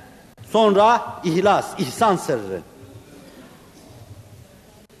 sonra ihlas, ihsan sırrı.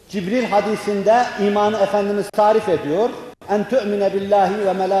 Cibril hadisinde imanı Efendimiz tarif ediyor. En tu'mine billahi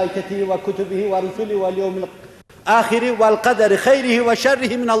ve melaiketihi ve kutubihi ve rusulihi ve yevmil ahiri vel kaderi hayrihi ve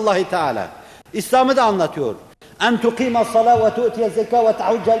şerrihi minallahi teala. İslam'ı da anlatıyor. En tuqima salat ve tu'tiye zeka ve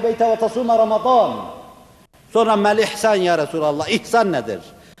ta'uccel beyte ve tasuma Ramazan. Sonra mel ihsan ya Resulallah. İhsan nedir?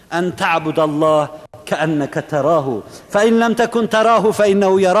 En ta'budallah keenneke terahu fe in lem tekun terahu fe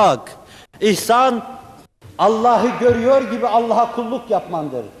innehu yarak. İhsan Allah'ı görüyor gibi Allah'a kulluk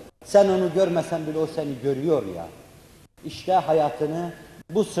yapmandır. Sen onu görmesen bile o seni görüyor ya. İşte hayatını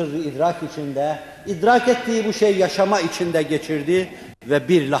bu sırrı idrak içinde, idrak ettiği bu şey yaşama içinde geçirdi ve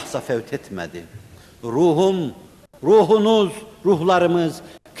bir lahza fevt etmedi. Ruhum, ruhunuz, ruhlarımız,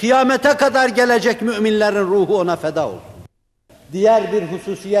 kıyamete kadar gelecek müminlerin ruhu ona feda olsun. Diğer bir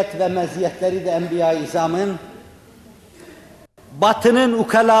hususiyet ve meziyetleri de Enbiya-i İzam'ın, Batı'nın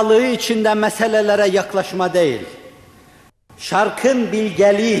ukalalığı içinde meselelere yaklaşma değil, şarkın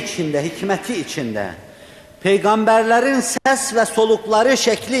bilgeliği içinde, hikmeti içinde, peygamberlerin ses ve solukları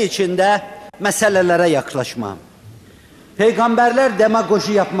şekli içinde meselelere yaklaşma. Peygamberler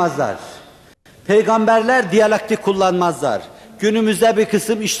demagoji yapmazlar. Peygamberler diyalektik kullanmazlar. Günümüzde bir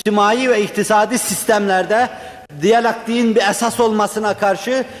kısım içtimai ve iktisadi sistemlerde diyalektiğin bir esas olmasına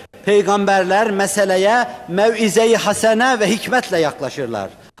karşı peygamberler meseleye mev'ize-i hasene ve hikmetle yaklaşırlar.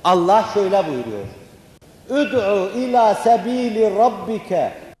 Allah şöyle buyuruyor. Ud'u ila sebili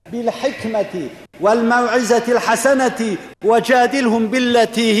rabbike bil hikmeti vel mev'izetil haseneti ve cadilhum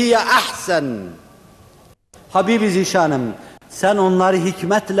billeti hiye ahsen. Habibi zişanım, sen onları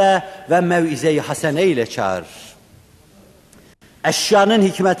hikmetle ve mev'ize-i hasene ile çağır. Eşyanın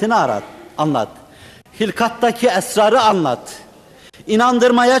hikmetini anlat. Hilkattaki esrarı anlat.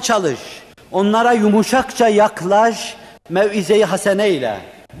 İnandırmaya çalış. Onlara yumuşakça yaklaş, mev'ize-i hasene ile.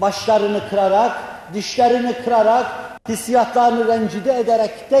 Başlarını kırarak, dişlerini kırarak, hissiyatlarını rencide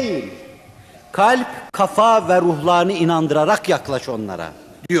ederek değil. Kalp, kafa ve ruhlarını inandırarak yaklaş onlara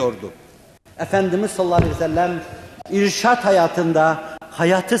diyordu. Efendimiz sallallahu aleyhi ve sellem irşat hayatında,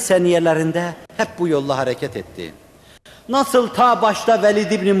 hayatı seniyelerinde hep bu yolla hareket etti. Nasıl ta başta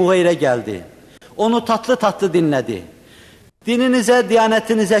Valide-i 𝐏𝐸𝐬𝐧 geldi. Onu tatlı tatlı dinledi. Dininize,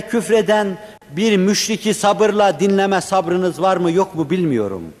 diyanetinize küfreden bir müşriki sabırla dinleme sabrınız var mı yok mu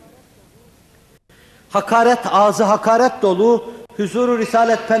bilmiyorum. Hakaret, ağzı hakaret dolu, huzuru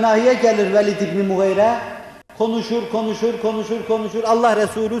Risalet Penahi'ye gelir Valide-i 𝐏𝐸𝐬𝐧. Konuşur. Allah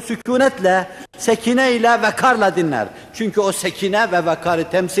Resulü sükunetle, sekine ile, vekarla dinler. Çünkü o sekine ve vekarı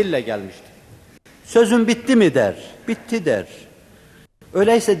temsille gelmiştir. Sözün bitti mi der, bitti der.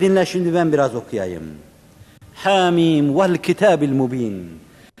 Öyleyse dinle, şimdi ben biraz okuyayım. Hamim vel kitabil mubin.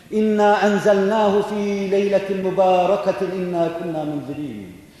 İnna enzelnahu fi leyletin mübareketin inna kunna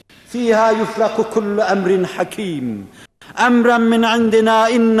munzirin. Fiha yufraku kullu emrin hakim. Emren min indina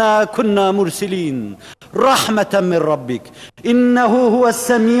inna kunna mursilin. Rahmeten min rabbik. İnnehu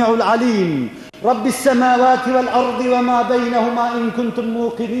huves-semi'ul alim. Rabbis semavati vel ardı ve ma beynehuma in kuntum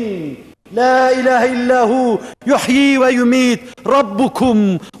muqinin. La ilahe illahu yuhyi ve yumit.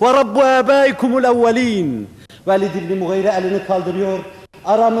 Rabbukum ve rabbu abaikumul evvelin. Valide-i 𝐏𝐸𝐬𝐧 elini kaldırıyor.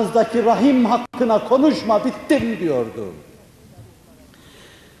 Aramızdaki rahim hakkına konuşma, bittim diyordu.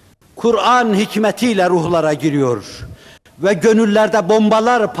 Kur'an hikmetiyle ruhlara giriyor ve gönüllerde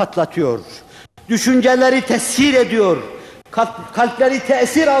bombalar patlatıyor. Düşünceleri tesir ediyor, kalpleri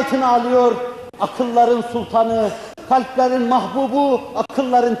tesir altına alıyor. Akılların sultanı, kalplerin mahbubu,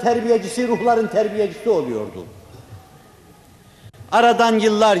 akılların terbiyecisi, ruhların terbiyecisi oluyordu. Aradan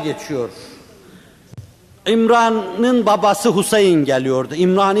yıllar geçiyor. İmran'ın babası Hüseyin geliyordu.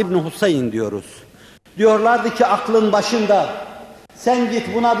 İmran İbni Hüseyin diyoruz. Diyorlardı ki aklın başında, sen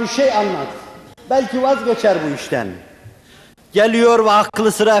git buna bir şey anlat. Belki vazgeçer bu işten. Geliyor ve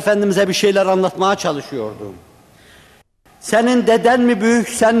aklı sıra Efendimiz'e bir şeyler anlatmaya çalışıyordu. Senin deden mi büyük,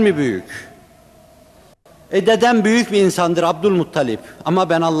 sen mi büyük? Dedem büyük bir insandır, Abdülmuttalip. Ama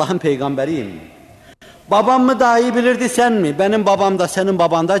ben Allah'ın peygamberiyim. Babam mı daha iyi bilirdi, sen mi? Benim babam da senin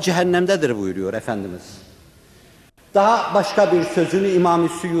baban da cehennemdedir buyuruyor Efendimiz. Daha başka bir sözünü İmam-ı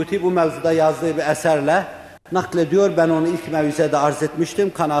Suyuti bu mevzuda yazdığı bir eserle naklediyor. Ben onu ilk mevzede arz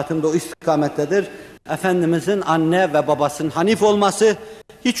etmiştim. Kanaatim de o istikamettedir. Efendimizin anne ve babasının Hanif olması,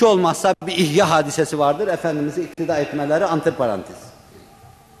 hiç olmazsa bir ihya hadisesi vardır. Efendimiz'i iktida etmeleri antiparantez.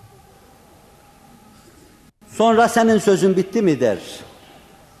 Sonra senin sözün bitti mi der.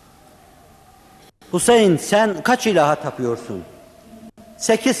 Hüseyin, sen kaç ilaha tapıyorsun?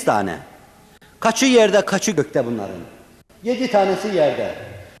 8 tane. Kaçı yerde, kaçı gökte bunların? 7 tanesi yerde.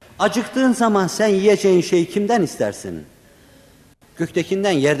 Acıktığın zaman sen yiyeceğin şeyi kimden istersin?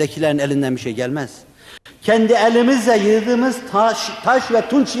 Göktekinden, yerdekilerin elinden bir şey gelmez. Kendi elimizle yığdığımız taş ve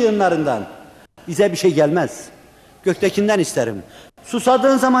tunç yığınlarından bize bir şey gelmez. Göktekinden isterim.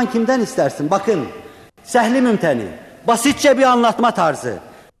 Susadığın zaman kimden istersin? Bakın, sehli mümteni, basitçe bir anlatma tarzı.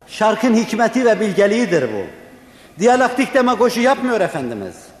 Şarkın hikmeti ve bilgeliğidir bu. Diyalektik demagoji yapmıyor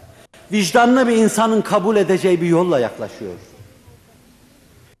Efendimiz. Vicdanlı bir insanın kabul edeceği bir yolla yaklaşıyor.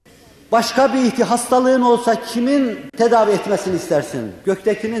 Başka bir hastalığın olsa kimin tedavi etmesini istersin?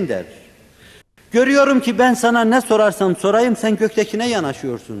 Göktekinin der. Görüyorum ki ben sana ne sorarsam sorayım sen göktekine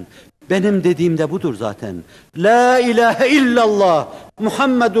yanaşıyorsun. Benim dediğim de budur zaten. La ilahe illallah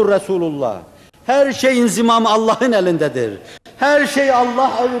Muhammedur Resulullah. Her şeyin zimamı Allah'ın elindedir. Her şey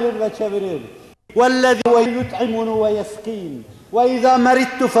Allah evirir ve çevirir. وَالَّذِي يُطْعِمُنُ وَيَسْقِينَ وَإِذَا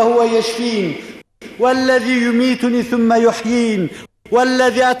مَرِضْتُ فَهُوَ يَشْفِينَ وَالَّذِي يُمِيتُنِي ثُمَّ يُحْيِينَ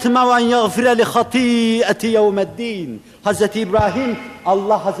وَالَّذِي أَتْمَعُ أَنْ يَغْفِرَ لِخَطِيئَةِ يَوْمَ الدِّينِ. Hazreti İbrahim,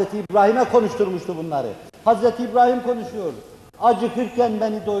 Allah Hazreti İbrahim'e konuşturmuştu bunları. Hazreti İbrahim konuşuyor. Acıkırken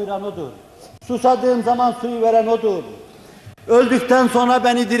beni doyuran odur. Susadığım zaman suyu veren odur. Öldükten sonra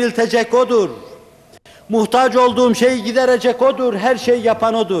beni diriltecek odur. Muhtaç olduğum şeyi giderecek odur. Her şeyi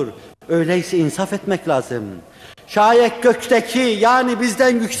yapan odur. Öyleyse insaf etmek lazım. Şayet gökteki, yani bizden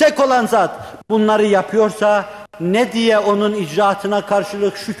yüksek olan zat bunları yapıyorsa ne diye onun icraatına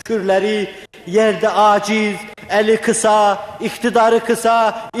karşılık şükürleri yerde aciz, eli kısa, iktidarı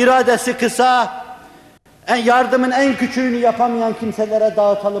kısa, iradesi kısa, yardımın en küçüğünü yapamayan kimselere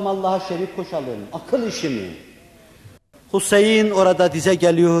dağıtalım, Allah'a şerik koşalım. Akıl işi mi? Hüseyin orada dize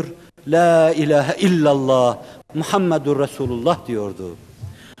geliyor. La ilahe illallah Muhammedur Resulullah diyordu.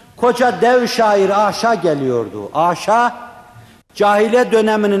 Koca dev şair Aşa geliyordu. Aşa, cahiliye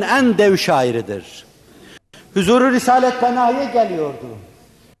döneminin en dev şairidir. Huzuru Risalet Penahi'ye geliyordu.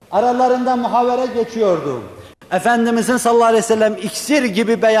 Aralarında muhavere geçiyordu. Efendimizin sallallahu aleyhi ve sellem iksir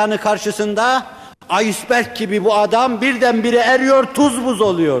gibi beyanı karşısında iceberg gibi bu adam birdenbire eriyor, tuz buz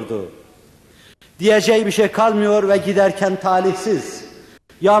oluyordu. Diyeceği bir şey kalmıyor ve giderken talihsiz.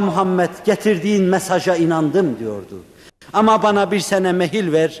 Ya Muhammed, getirdiğin mesaja inandım diyordu. Ama bana bir sene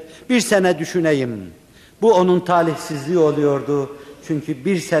mehil ver, bir sene düşüneyim. Bu onun talihsizliği oluyordu. Çünkü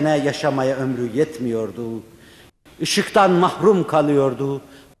bir sene yaşamaya ömrü yetmiyordu. Işıktan mahrum kalıyordu.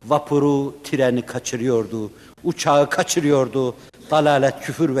 Vapuru, treni kaçırıyordu. Uçağı kaçırıyordu. Dalalet,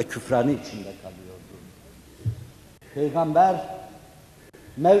 küfür ve küfranı içinde kalıyordu. Peygamber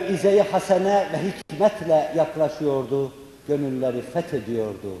mev'ize-i hasene ve hikmetle yaklaşıyordu. Gönülleri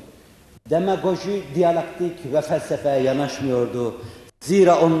fethediyordu. Demagoji, diyalektik ve felsefeye yanaşmıyordu.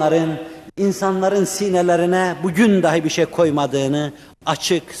 Zira onların, insanların sinelerine bugün dahi bir şey koymadığını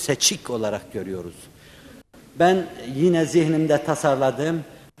açık, seçik olarak görüyoruz. Ben yine zihnimde tasarladığım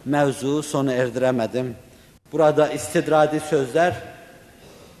mevzuu sona erdiremedim. Burada istidradi sözler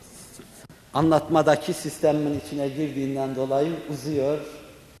anlatmadaki sistemin içine girdiğinden dolayı uzuyor.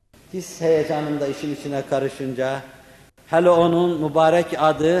 His heyecanım da işin içine karışınca, hele onun mübarek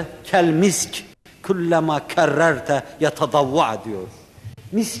adı kel-misk kullema kerrerte yetadavva diyor.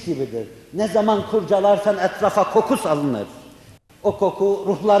 Mis gibidir. Ne zaman kurcalarsan etrafa koku salınır. O koku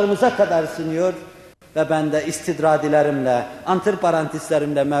ruhlarımıza kadar siniyor ve ben de istidradilerimle,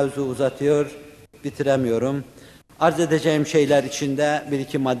 antiparantistlerimle mevzu uzatıyor, bitiremiyorum. Arz edeceğim şeyler içinde bir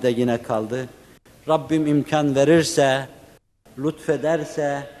iki madde yine kaldı. Rabbim imkan verirse,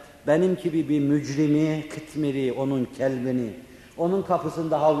 lütfederse, benim gibi bir mücrimi, kıtmiri, onun kelbini, onun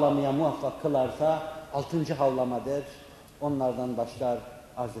kapısında havlamaya muvaffak kılarsa, 6. havlamadır. Onlardan başlar,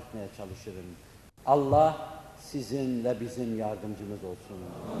 arz etmeye çalışırım. Allah sizinle bizim yardımcımız olsun.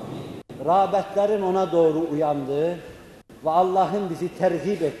 Amin. Rağbetlerin ona doğru uyandığı ve Allah'ın bizi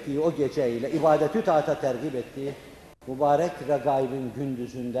terhip ettiği o geceyle, ibadet-ü taata terhip ettiği mübarek regaibin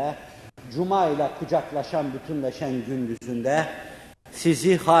gündüzünde, Cuma ile kucaklaşan, bütünleşen gündüzünde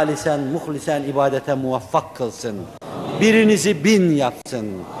sizi halisen, muhlisen ibadete muvaffak kılsın. Amin. Birinizi 1000 yapsın.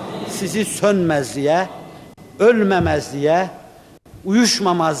 Amin. Sizi sönmezliğe, ölmemezliğe,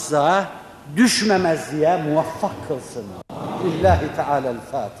 uyuşmamazlığa, düşmemezliğe muvaffak kılsın. Lillahi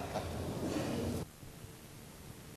Teala'l-Fatiha.